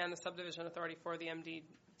MD and the subdivision authority for the MD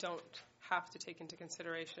don't have to take into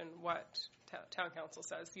consideration what town council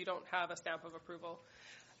says. You don't have a stamp of approval,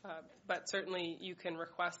 but certainly you can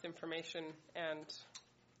request information and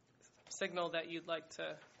signal that you'd like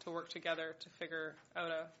to work together to figure out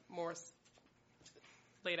a more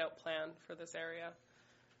laid out plan for this area.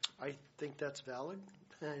 I think that's valid.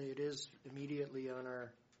 It is immediately on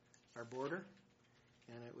our border,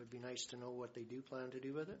 and it would be nice to know what they do plan to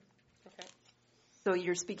do with it. Okay. So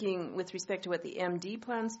you're speaking with respect to what the MD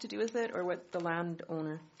plans to do with it, or what the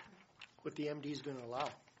landowner? What the MD is going to allow.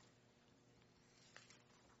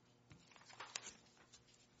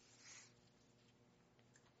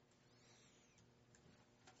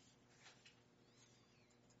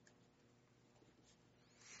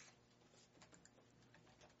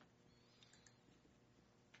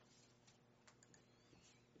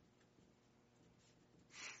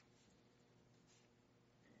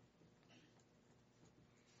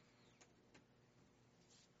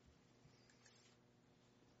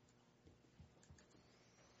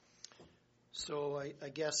 So I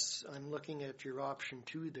guess I'm looking at your option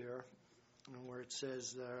 2 there, where it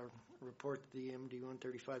says, report to the MD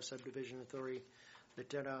 135 Subdivision Authority that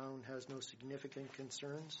town has no significant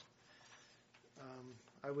concerns.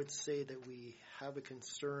 I would say that we have a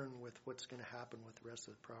concern with what's going to happen with the rest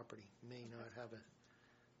of the property. May not have a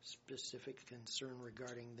specific concern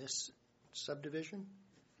regarding this subdivision,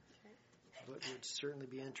 but would certainly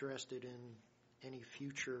be interested in any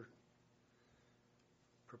future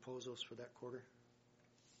proposals for that quarter.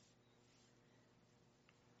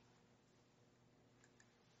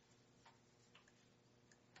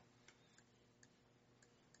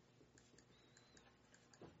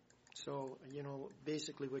 So,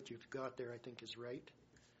 basically what you've got there I think is right.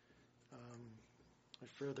 A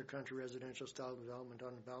further country residential style development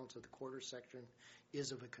on the balance of the quarter section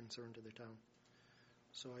is of a concern to the town.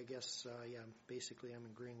 So I guess, basically I'm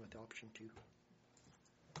agreeing with option 2.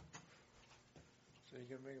 So you're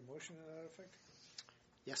going to make a motion to that effect?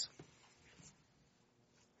 Yes.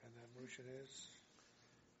 And that motion is?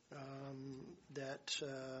 That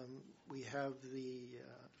we have the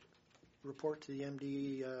report to the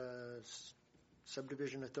MD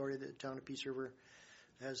Subdivision Authority that the town of Peace River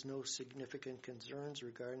has no significant concerns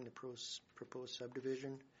regarding the proposed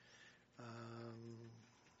subdivision.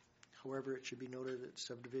 However, it should be noted that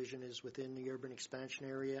subdivision is within the urban expansion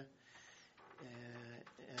area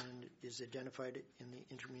and is identified in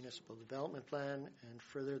the intermunicipal development plan, and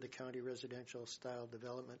further the county residential style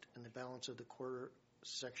development and the balance of the quarter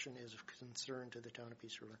section is of concern to the town of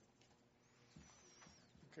Peace River.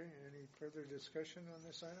 Okay, any further discussion on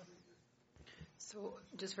this item? So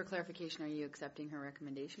just for clarification, are you accepting her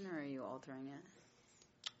recommendation or are you altering it?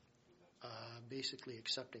 Basically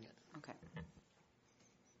accepting it. Okay.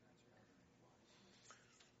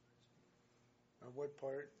 On what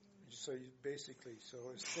part? So you basically, so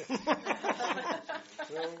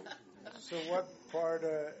what part?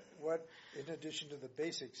 What in addition to the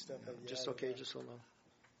basic stuff? Have you Just added okay. on? Just hold on.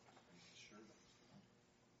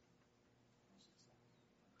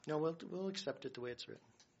 No, we'll accept it the way it's written.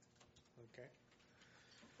 Okay.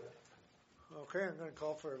 Okay, I'm going to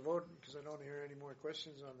call for a vote because I don't hear any more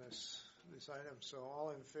questions on this item. So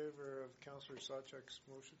all in favor of Councillor Sawchuk's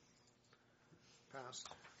motion? Passed.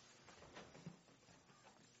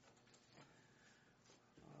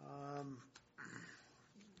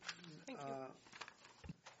 Thank you.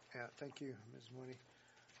 Yeah, thank you, Ms. Mooney.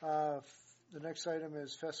 The next item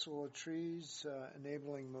is Festival of Trees,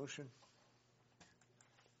 enabling motion.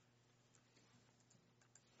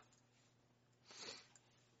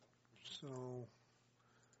 So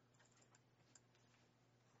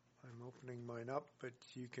I'm opening mine up, but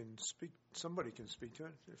you can speak, somebody can speak to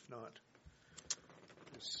it, if not.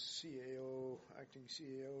 The CAO, acting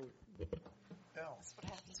CAO, Bell. That's what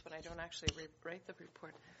happens when I don't actually write the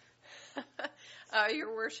report.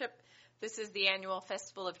 Your Worship, this is the annual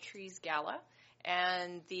Festival of Trees Gala,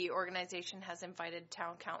 and the organization has invited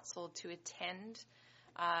Town Council to attend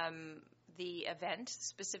the event,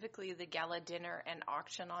 specifically the gala dinner and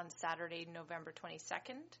auction on Saturday, November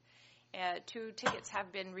 22nd. 2 tickets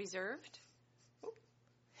have been reserved.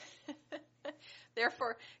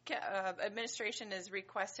 Therefore, administration is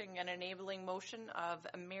requesting an enabling motion of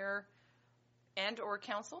a mayor and or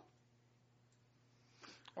council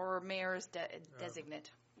or mayor's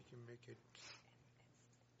designate. You can make it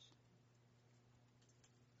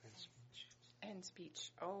And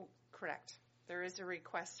speech. Oh, correct. There is a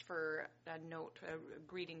request for a note,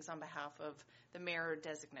 greetings on behalf of the mayor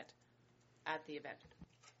designate at the event.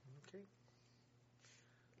 Okay.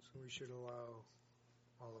 So we should allow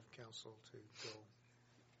all of council to go.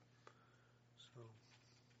 So,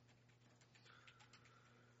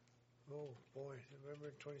 oh boy,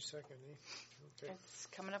 November 22nd, eh? Okay. It's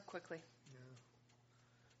coming up quickly. Yeah.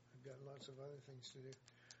 I've got lots of other things to do.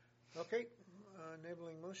 Okay,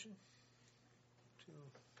 enabling motion to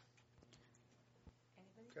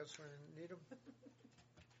Councilor Needham.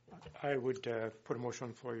 I would put a motion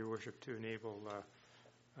on the floor, Your Worship, to enable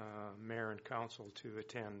Mayor and Council to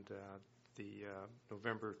attend the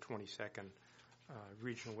November 22nd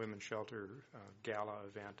Regional Women's Shelter Gala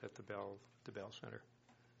event at the Bell Center.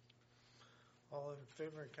 All in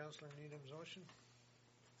favor of Councilor Needham's motion?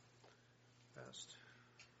 Passed.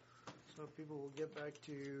 So people will get back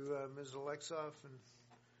to Ms. Alexoff and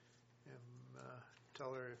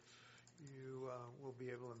tell her if you will be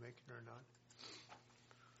able to make it or not.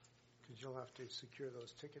 Because you'll have to secure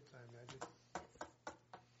those tickets, I imagine.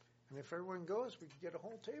 And if everyone goes, we could get a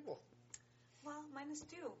whole table. Well, minus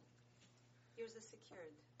 2. Yours is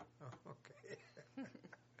secured. Oh, okay.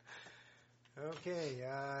 Okay,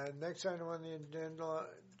 next item on the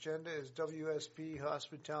agenda is WSP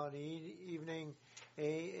Hospitality Evening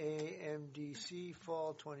AAMDC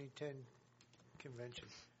Fall 2010 Convention.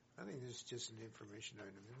 I think this is just an information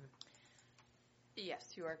item, isn't it?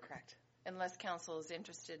 Yes, you are correct. Unless council is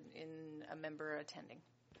interested in a member attending.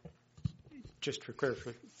 Just for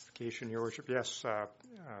clarification, Your Worship, yes, I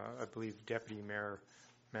believe Deputy Mayor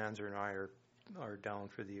Manzer and I are down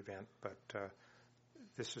for the event, but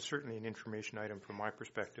this is certainly an information item from my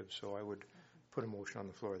perspective, so I would put a motion on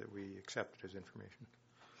the floor that we accept it as information.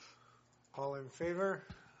 All in favor?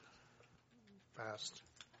 Passed.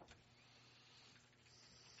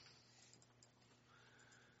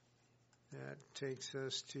 That takes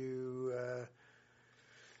us to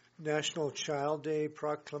National Child Day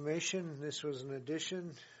Proclamation. This was an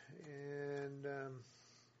addition, and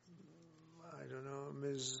I don't know,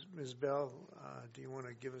 Ms. Bell, do you want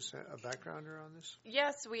to give us a backgrounder on this?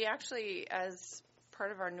 Yes, we actually, as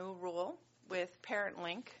part of our new rule with Parent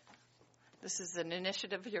Link, this is an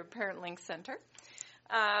initiative of your Parent Link Center.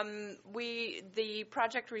 The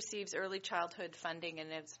project receives early childhood funding,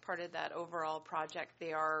 and as part of that overall project,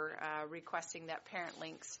 they are requesting that Parent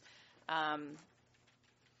Links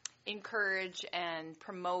encourage and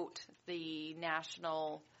promote the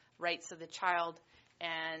national rights of the child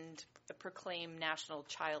and proclaim National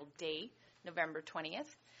Child Day, November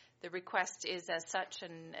 20th. The request is as such,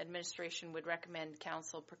 and administration would recommend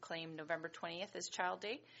council proclaim November 20th as Child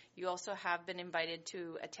Day. You also have been invited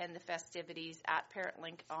to attend the festivities at Parent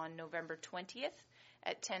Link on November 20th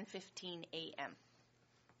at 10:15 a.m.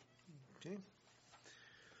 Okay.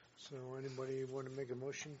 So anybody want to make a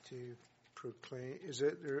motion to proclaim,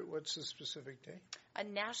 what's the specific day? A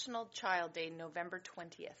National Child Day, November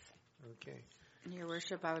 20th. Okay. Your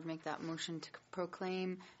Worship, I would make that motion to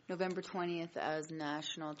proclaim November 20th as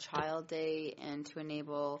National Child Day and to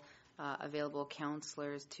enable available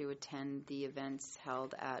counselors to attend the events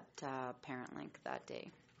held at Parent Link that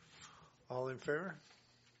day. All in favor?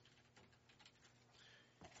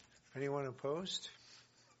 Anyone opposed?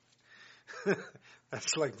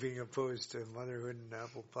 That's like being opposed to motherhood and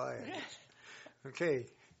apple pie. Okay.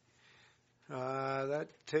 That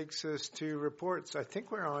takes us to reports. I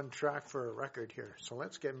think we're on track for a record here, so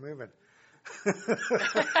let's get moving.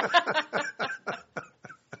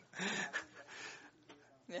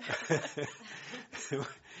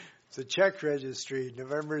 The check registry,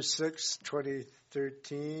 November 6,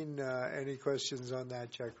 2013. Any questions on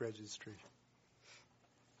that check registry?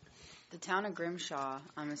 The town of Grimshaw,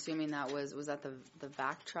 I'm assuming that was that the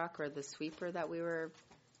vac truck or the sweeper that we were...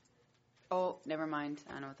 Oh, never mind.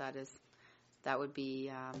 I know what that is. That would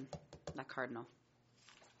be that Cardinal.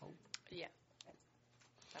 Yeah.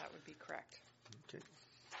 That would be correct. Okay.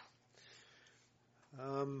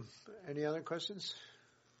 Any other questions?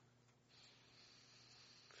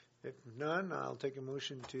 If none, I'll take a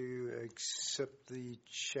motion to accept the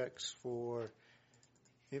checks for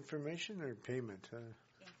information or payment?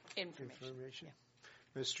 Information.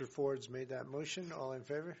 Yeah. Mr. Ford's made that motion. All in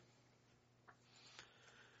favor?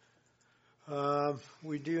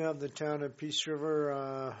 We do have the town of Peace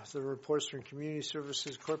River, the reports from community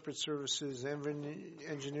services, corporate services,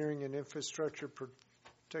 engineering and infrastructure,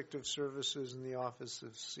 protective services, and the office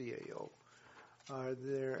of CAO. Are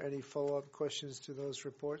there any follow-up questions to those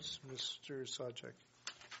reports? Mr. Sawchuk.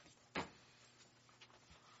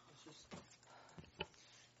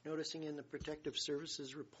 Noticing in the protective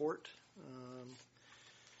services report,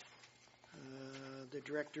 the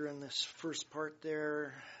director in this first part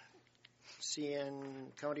there,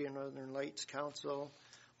 CN County and Northern Lights Council,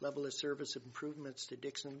 level of service improvements to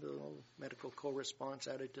Dixonville, medical co-response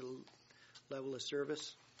added to level of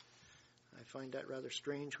service. I find that rather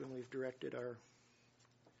strange when we've directed our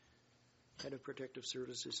head of protective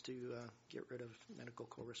services to get rid of medical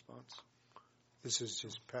co-response. This is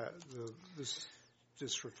just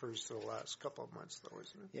this refers to the last couple of months, though,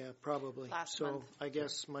 isn't it? Yeah, probably. Last so month. I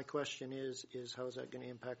guess my question is how is that going to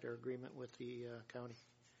impact our agreement with the county?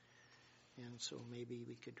 And so maybe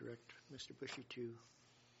we could direct Mr. Bushy to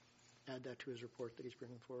add that to his report that he's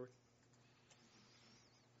bringing forward.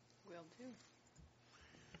 Will do.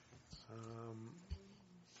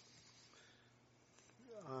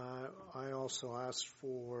 I also asked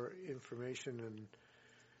for information, and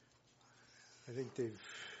I think they've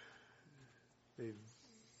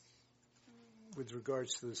with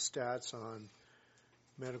regards to the stats on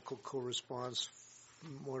medical co-response,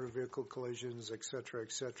 motor vehicle collisions, et cetera,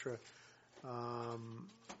 and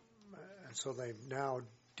so they've now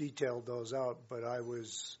detailed those out, but I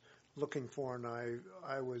was looking for, and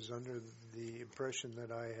I was under the impression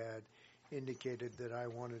that I had indicated that I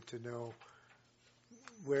wanted to know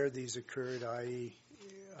where these occurred, i.e.,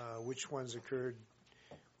 which ones occurred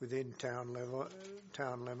within town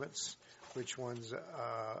limits, which ones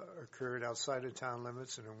occurred outside of town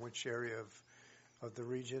limits, and in which area of the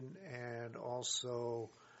region, and also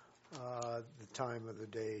the time of the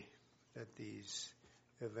day that these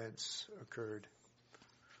events occurred.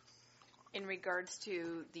 In regards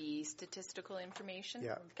to the statistical information?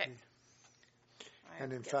 Yeah. Okay.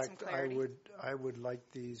 And in fact, I would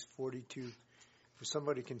like these 42. If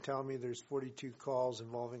somebody can tell me there's 42 calls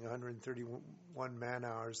involving 131 man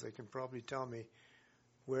hours, they can probably tell me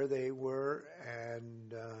where they were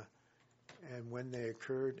and when they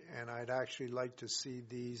occurred. And I'd actually like to see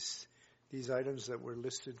these items that were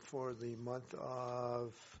listed for the month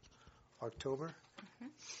of October.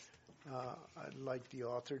 Mm-hmm. I'd like the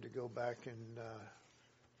author to go back and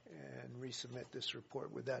resubmit this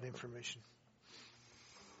report with that information.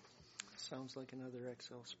 Sounds like another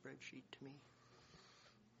Excel spreadsheet to me.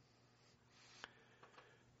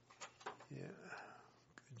 Yeah,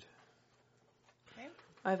 good. Okay.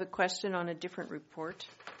 I have a question on a different report.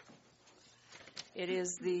 It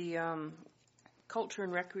is the culture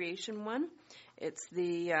and recreation one. It's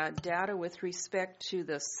the data with respect to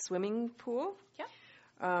the swimming pool. Yeah.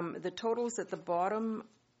 The totals at the bottom,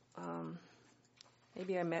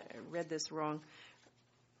 maybe I read this wrong.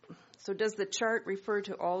 So does the chart refer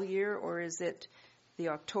to all year, or is it the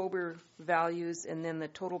October values and then the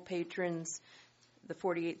total patrons, the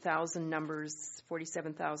 48,000 numbers,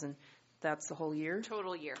 47,000, that's the whole year?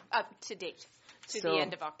 Total year, up to date, to the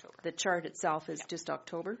end of October. The chart itself is just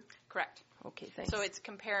October? Correct. Okay, thanks. So it's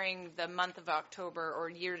comparing the month of October or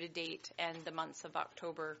year to date and the months of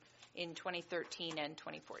October in 2013 and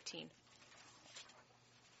 2014.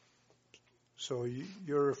 So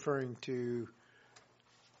you're referring to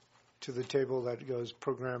the table that goes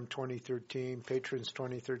program 2013, patrons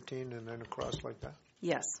 2013, and then across like that?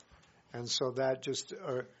 Yes. And so that just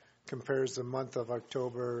compares the month of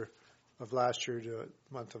October of last year to the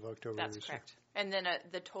month of October. That's correct. And then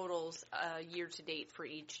the totals year to date for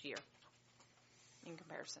each year in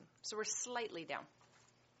comparison. So we're slightly down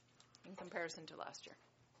in comparison to last year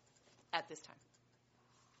at this time.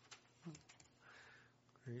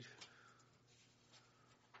 Great.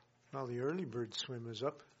 Well, the early bird swim is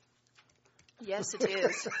up. Yes, it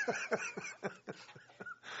is.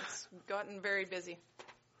 It's gotten very busy.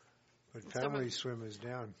 But family swim is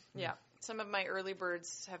down. Yeah. Some of my early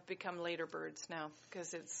birds have become later birds now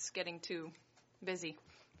because it's getting too busy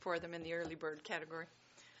for them in the early bird category.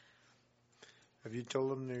 Have you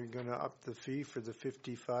told them they're going to up the fee for the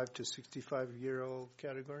 55 to 65-year-old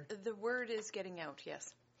category? The word is getting out,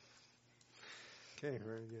 yes. Okay,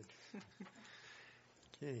 very good.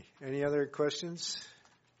 Okay, any other questions?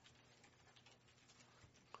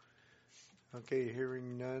 Okay,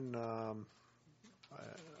 hearing none.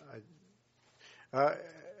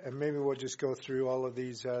 And maybe we'll just go through all of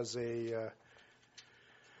these as a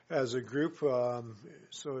group.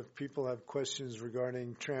 So if people have questions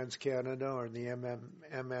regarding TransCanada or the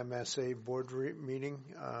MMSA board meeting,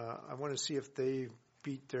 I want to see if they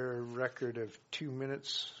beat their record of 2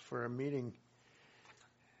 minutes for a meeting.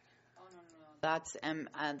 That's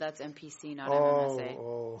MPC, not MMSA.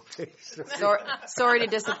 Oh, okay. Sorry to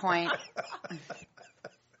disappoint.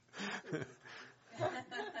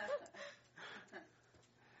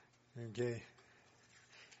 Okay.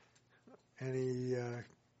 Any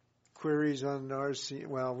queries on RC?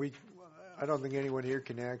 Well, I don't think anyone here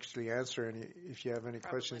can actually answer any. If you have any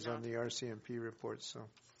questions on the RCMP report, so.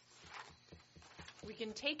 We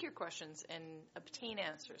can take your questions and obtain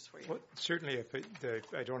answers for you. Well, certainly, if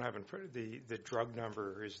I don't have in front of the drug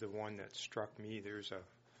number is the one that struck me.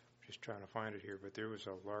 Just trying to find it here, but there was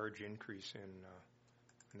a large increase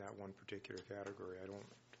in that one particular category. I'm not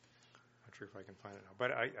sure if I can find it now.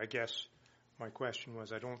 But I guess my question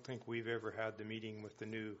was, I don't think we've ever had the meeting with the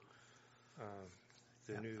new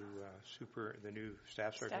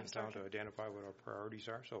staff sergeant in town to identify what our priorities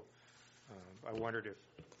are. So I wondered if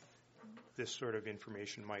this sort of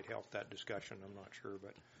information might help that discussion. I'm not sure,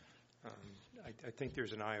 but I think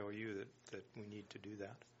there's an IOU that we need to do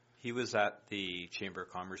that. He was at the Chamber of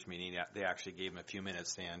Commerce meeting. They actually gave him a few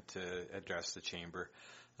minutes then to address the chamber.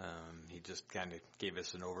 He just kind of gave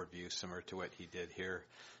us an overview similar to what he did here.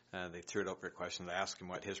 They threw it up for questions. I asked him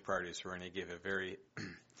what his priorities were, and he gave a very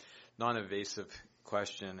non-evasive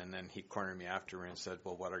question, and then he cornered me after and said,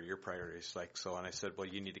 well, what are your priorities like? So, and I said, well,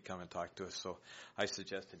 you need to come and talk to us. So I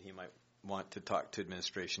suggested he might want to talk to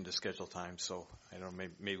administration to schedule time. So I don't know,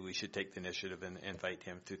 maybe we should take the initiative and invite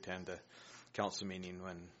him to attend a council meeting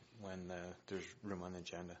when there's room on the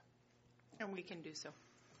agenda. And we can do so.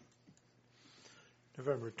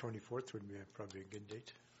 November 24th would be probably a good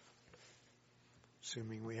date,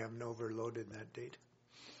 assuming we haven't overloaded that date.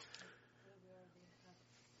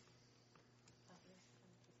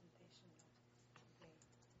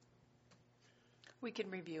 We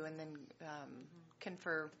can review and then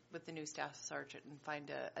confer with the new staff sergeant and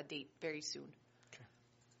find a date very soon.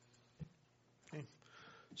 Okay.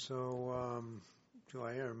 So do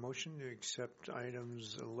I hear a motion to accept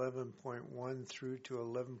items 11.1 through to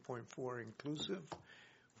 11.4 inclusive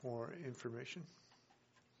for information?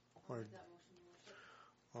 Or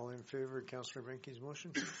all in favor of Councillor Benke's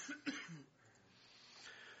motion?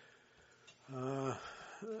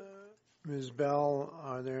 Ms. Bell,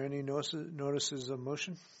 are there any notices of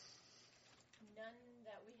motion? None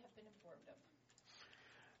that we have been informed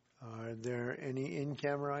of. Are there any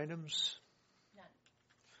in-camera items?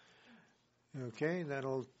 None. Okay,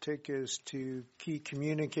 that'll take us to key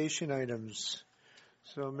communication items.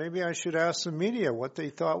 So maybe I should ask the media what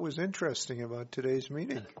they thought was interesting about today's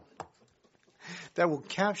meeting. That will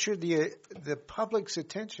capture the public's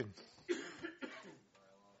attention.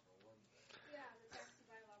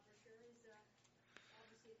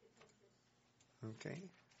 Okay.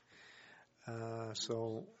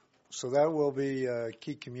 So that will be a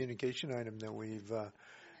key communication item that we've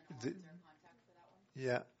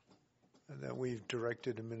that we've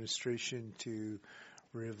directed administration to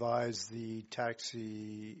revise the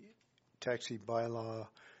taxi bylaw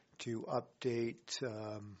to update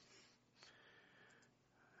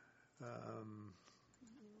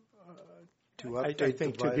I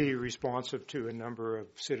think to be responsive to a number of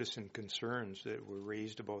citizen concerns that were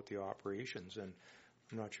raised about the operations, and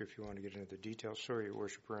I'm not sure if you want to get into the details. Sorry, Your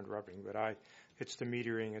Worship, for interrupting, but it's the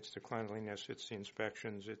metering, it's the cleanliness, it's the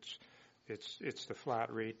inspections, it's the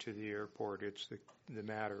flat rate to the airport, it's the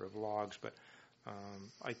matter of logs. But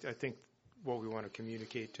I think what we want to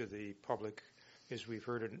communicate to the public is we've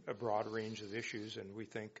heard a broad range of issues, and we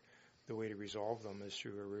think the way to resolve them is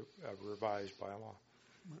through a revised bylaw.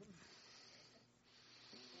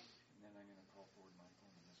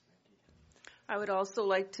 I would also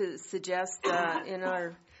like to suggest in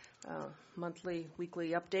our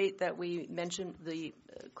weekly update that we mention the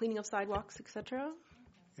cleaning of sidewalks, etc.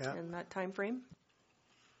 In that time frame.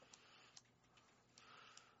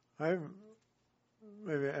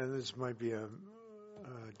 Maybe, and this might be a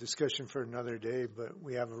discussion for another day, but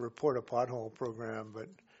we have a report a pothole program, but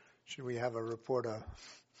should we have a report a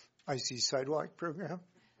icy sidewalk program?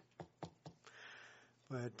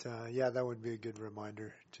 But that would be a good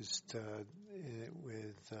reminder. Just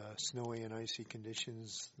with snowy and icy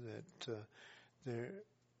conditions, that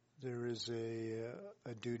there is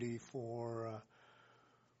a duty for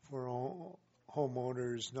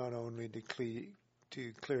homeowners not only to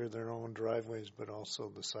to clear their own driveways, but also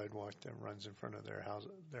the sidewalk that runs in front of their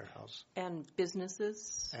house. And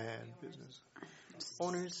businesses? And business.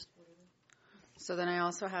 Owners? So then I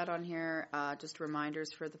also had on here just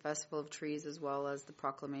reminders for the Festival of Trees as well as the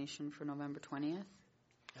proclamation for November 20th.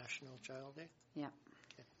 National Child Day? Yeah.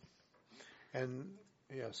 And,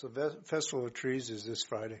 yeah, so Festival of Trees is this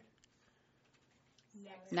Friday.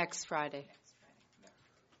 Next Friday.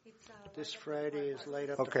 This Friday is Light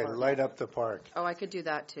Up the Okay, Park. light up the park. Oh, I could do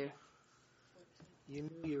that too. You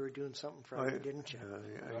knew you were doing something Friday, didn't you?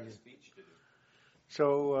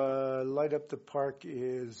 So, Light Up the Park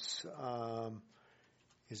is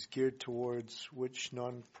geared towards which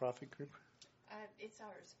non-profit group? It's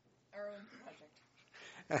ours, our own project.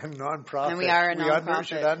 And non-profit. And we are a We non-profit.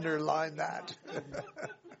 should underline that.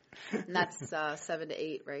 And that's 7 to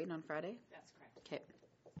 8, right, on Friday? That's correct. Okay.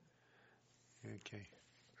 Okay.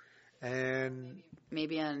 And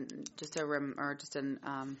maybe just a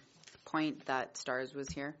point that Stars was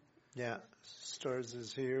here. yeah, Stars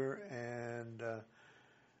is here, and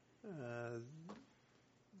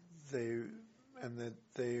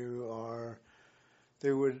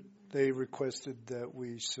they requested that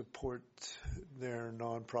we support their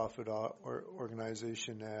nonprofit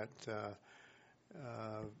organization at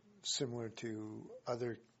similar to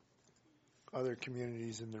other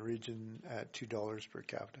communities in the region at $2 per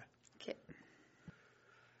capita. Okay.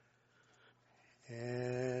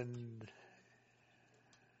 And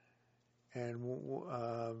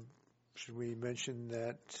should we mention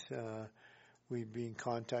that we've been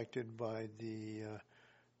contacted by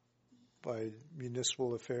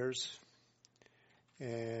Municipal Affairs,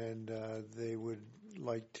 and they would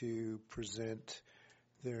like to present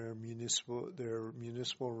their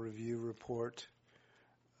municipal review report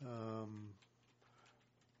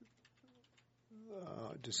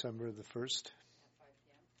December the 1st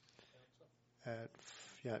at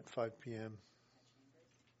 5 p.m.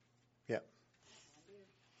 Yeah.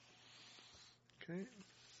 Okay.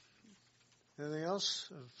 Anything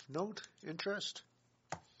else of note, interest?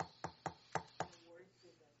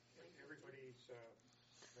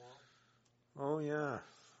 Oh yeah,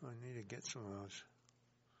 I need to get some of those.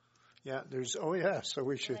 Yeah, so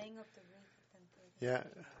we should. Laying up the roof at 10:30.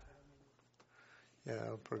 Yeah,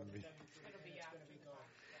 it'll probably be.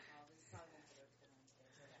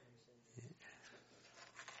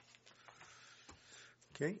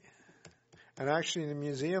 Okay, and actually the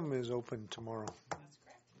museum is open tomorrow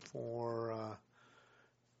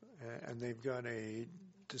and they've got a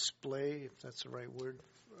display, if that's the right word,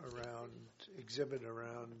 exhibit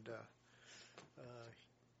around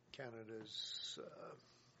Canada's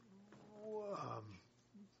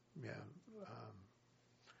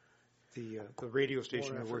the radio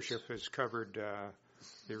station, More Your Worship, has covered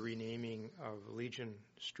the renaming of Legion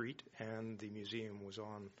Street, and the museum was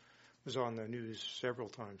on the news several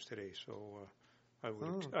times today. So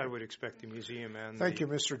I would expect the museum and thank you,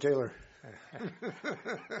 Mr. Taylor.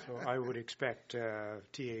 So I would expect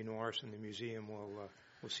T.A. Norris and the museum will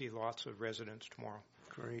see lots of residents tomorrow.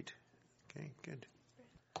 Great. Okay, good.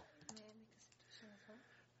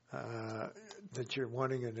 That you're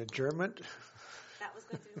wanting an adjournment? That was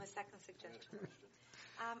going to be my second suggestion.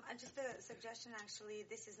 Just a suggestion, actually,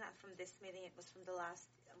 this is not from this meeting, it was from the last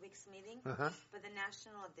week's meeting, but the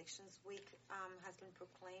National Addictions Week has been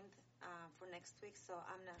proclaimed for next week, so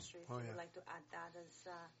I'm not sure if you would like to add that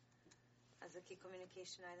as a key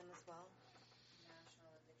communication item as well.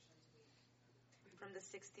 National Addictions Week. From the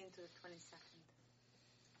 16th to the 22nd.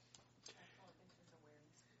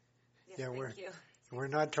 Yes, Yeah, thank you. we're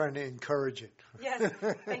not trying to encourage it. Yes,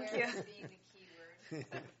 thank you. Being the key word.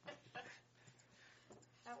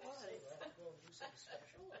 That was.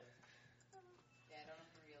 Yeah, I don't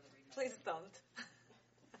have to read all the reading. Please don't.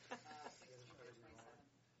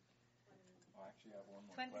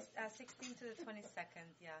 16 to the 22nd,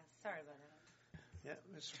 yeah. Sorry about that. Yeah,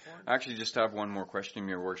 Mr. Ford. I actually just have one more question,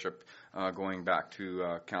 Your Worship, going back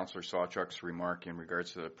to Councillor Sawchuk's remark in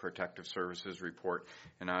regards to the Protective Services report.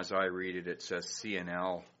 And as I read it, it says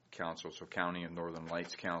CNL Council, so County of Northern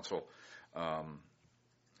Lights Council,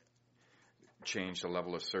 changed the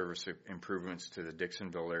level of service improvements to the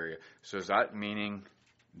Dixonville area. So is that meaning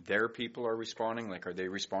their people are responding? Like, are they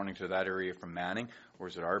responding to that area from Manning, or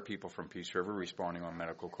is it our people from Peace River responding on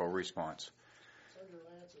medical co-response? It's under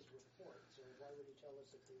Lance's report, so why would he tell us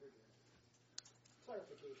if they were doing it?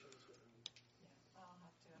 Clarification is what we need. Yeah, I'll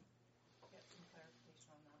have to get some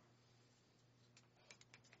clarification on that.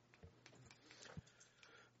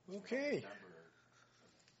 Okay.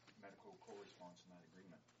 Medical co-response in that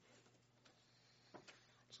agreement.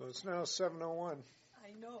 So it's now 7:01.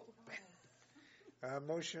 I know.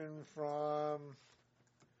 Motion from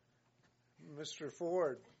Mr.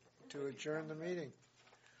 Ford to adjourn the meeting.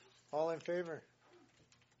 All in favor?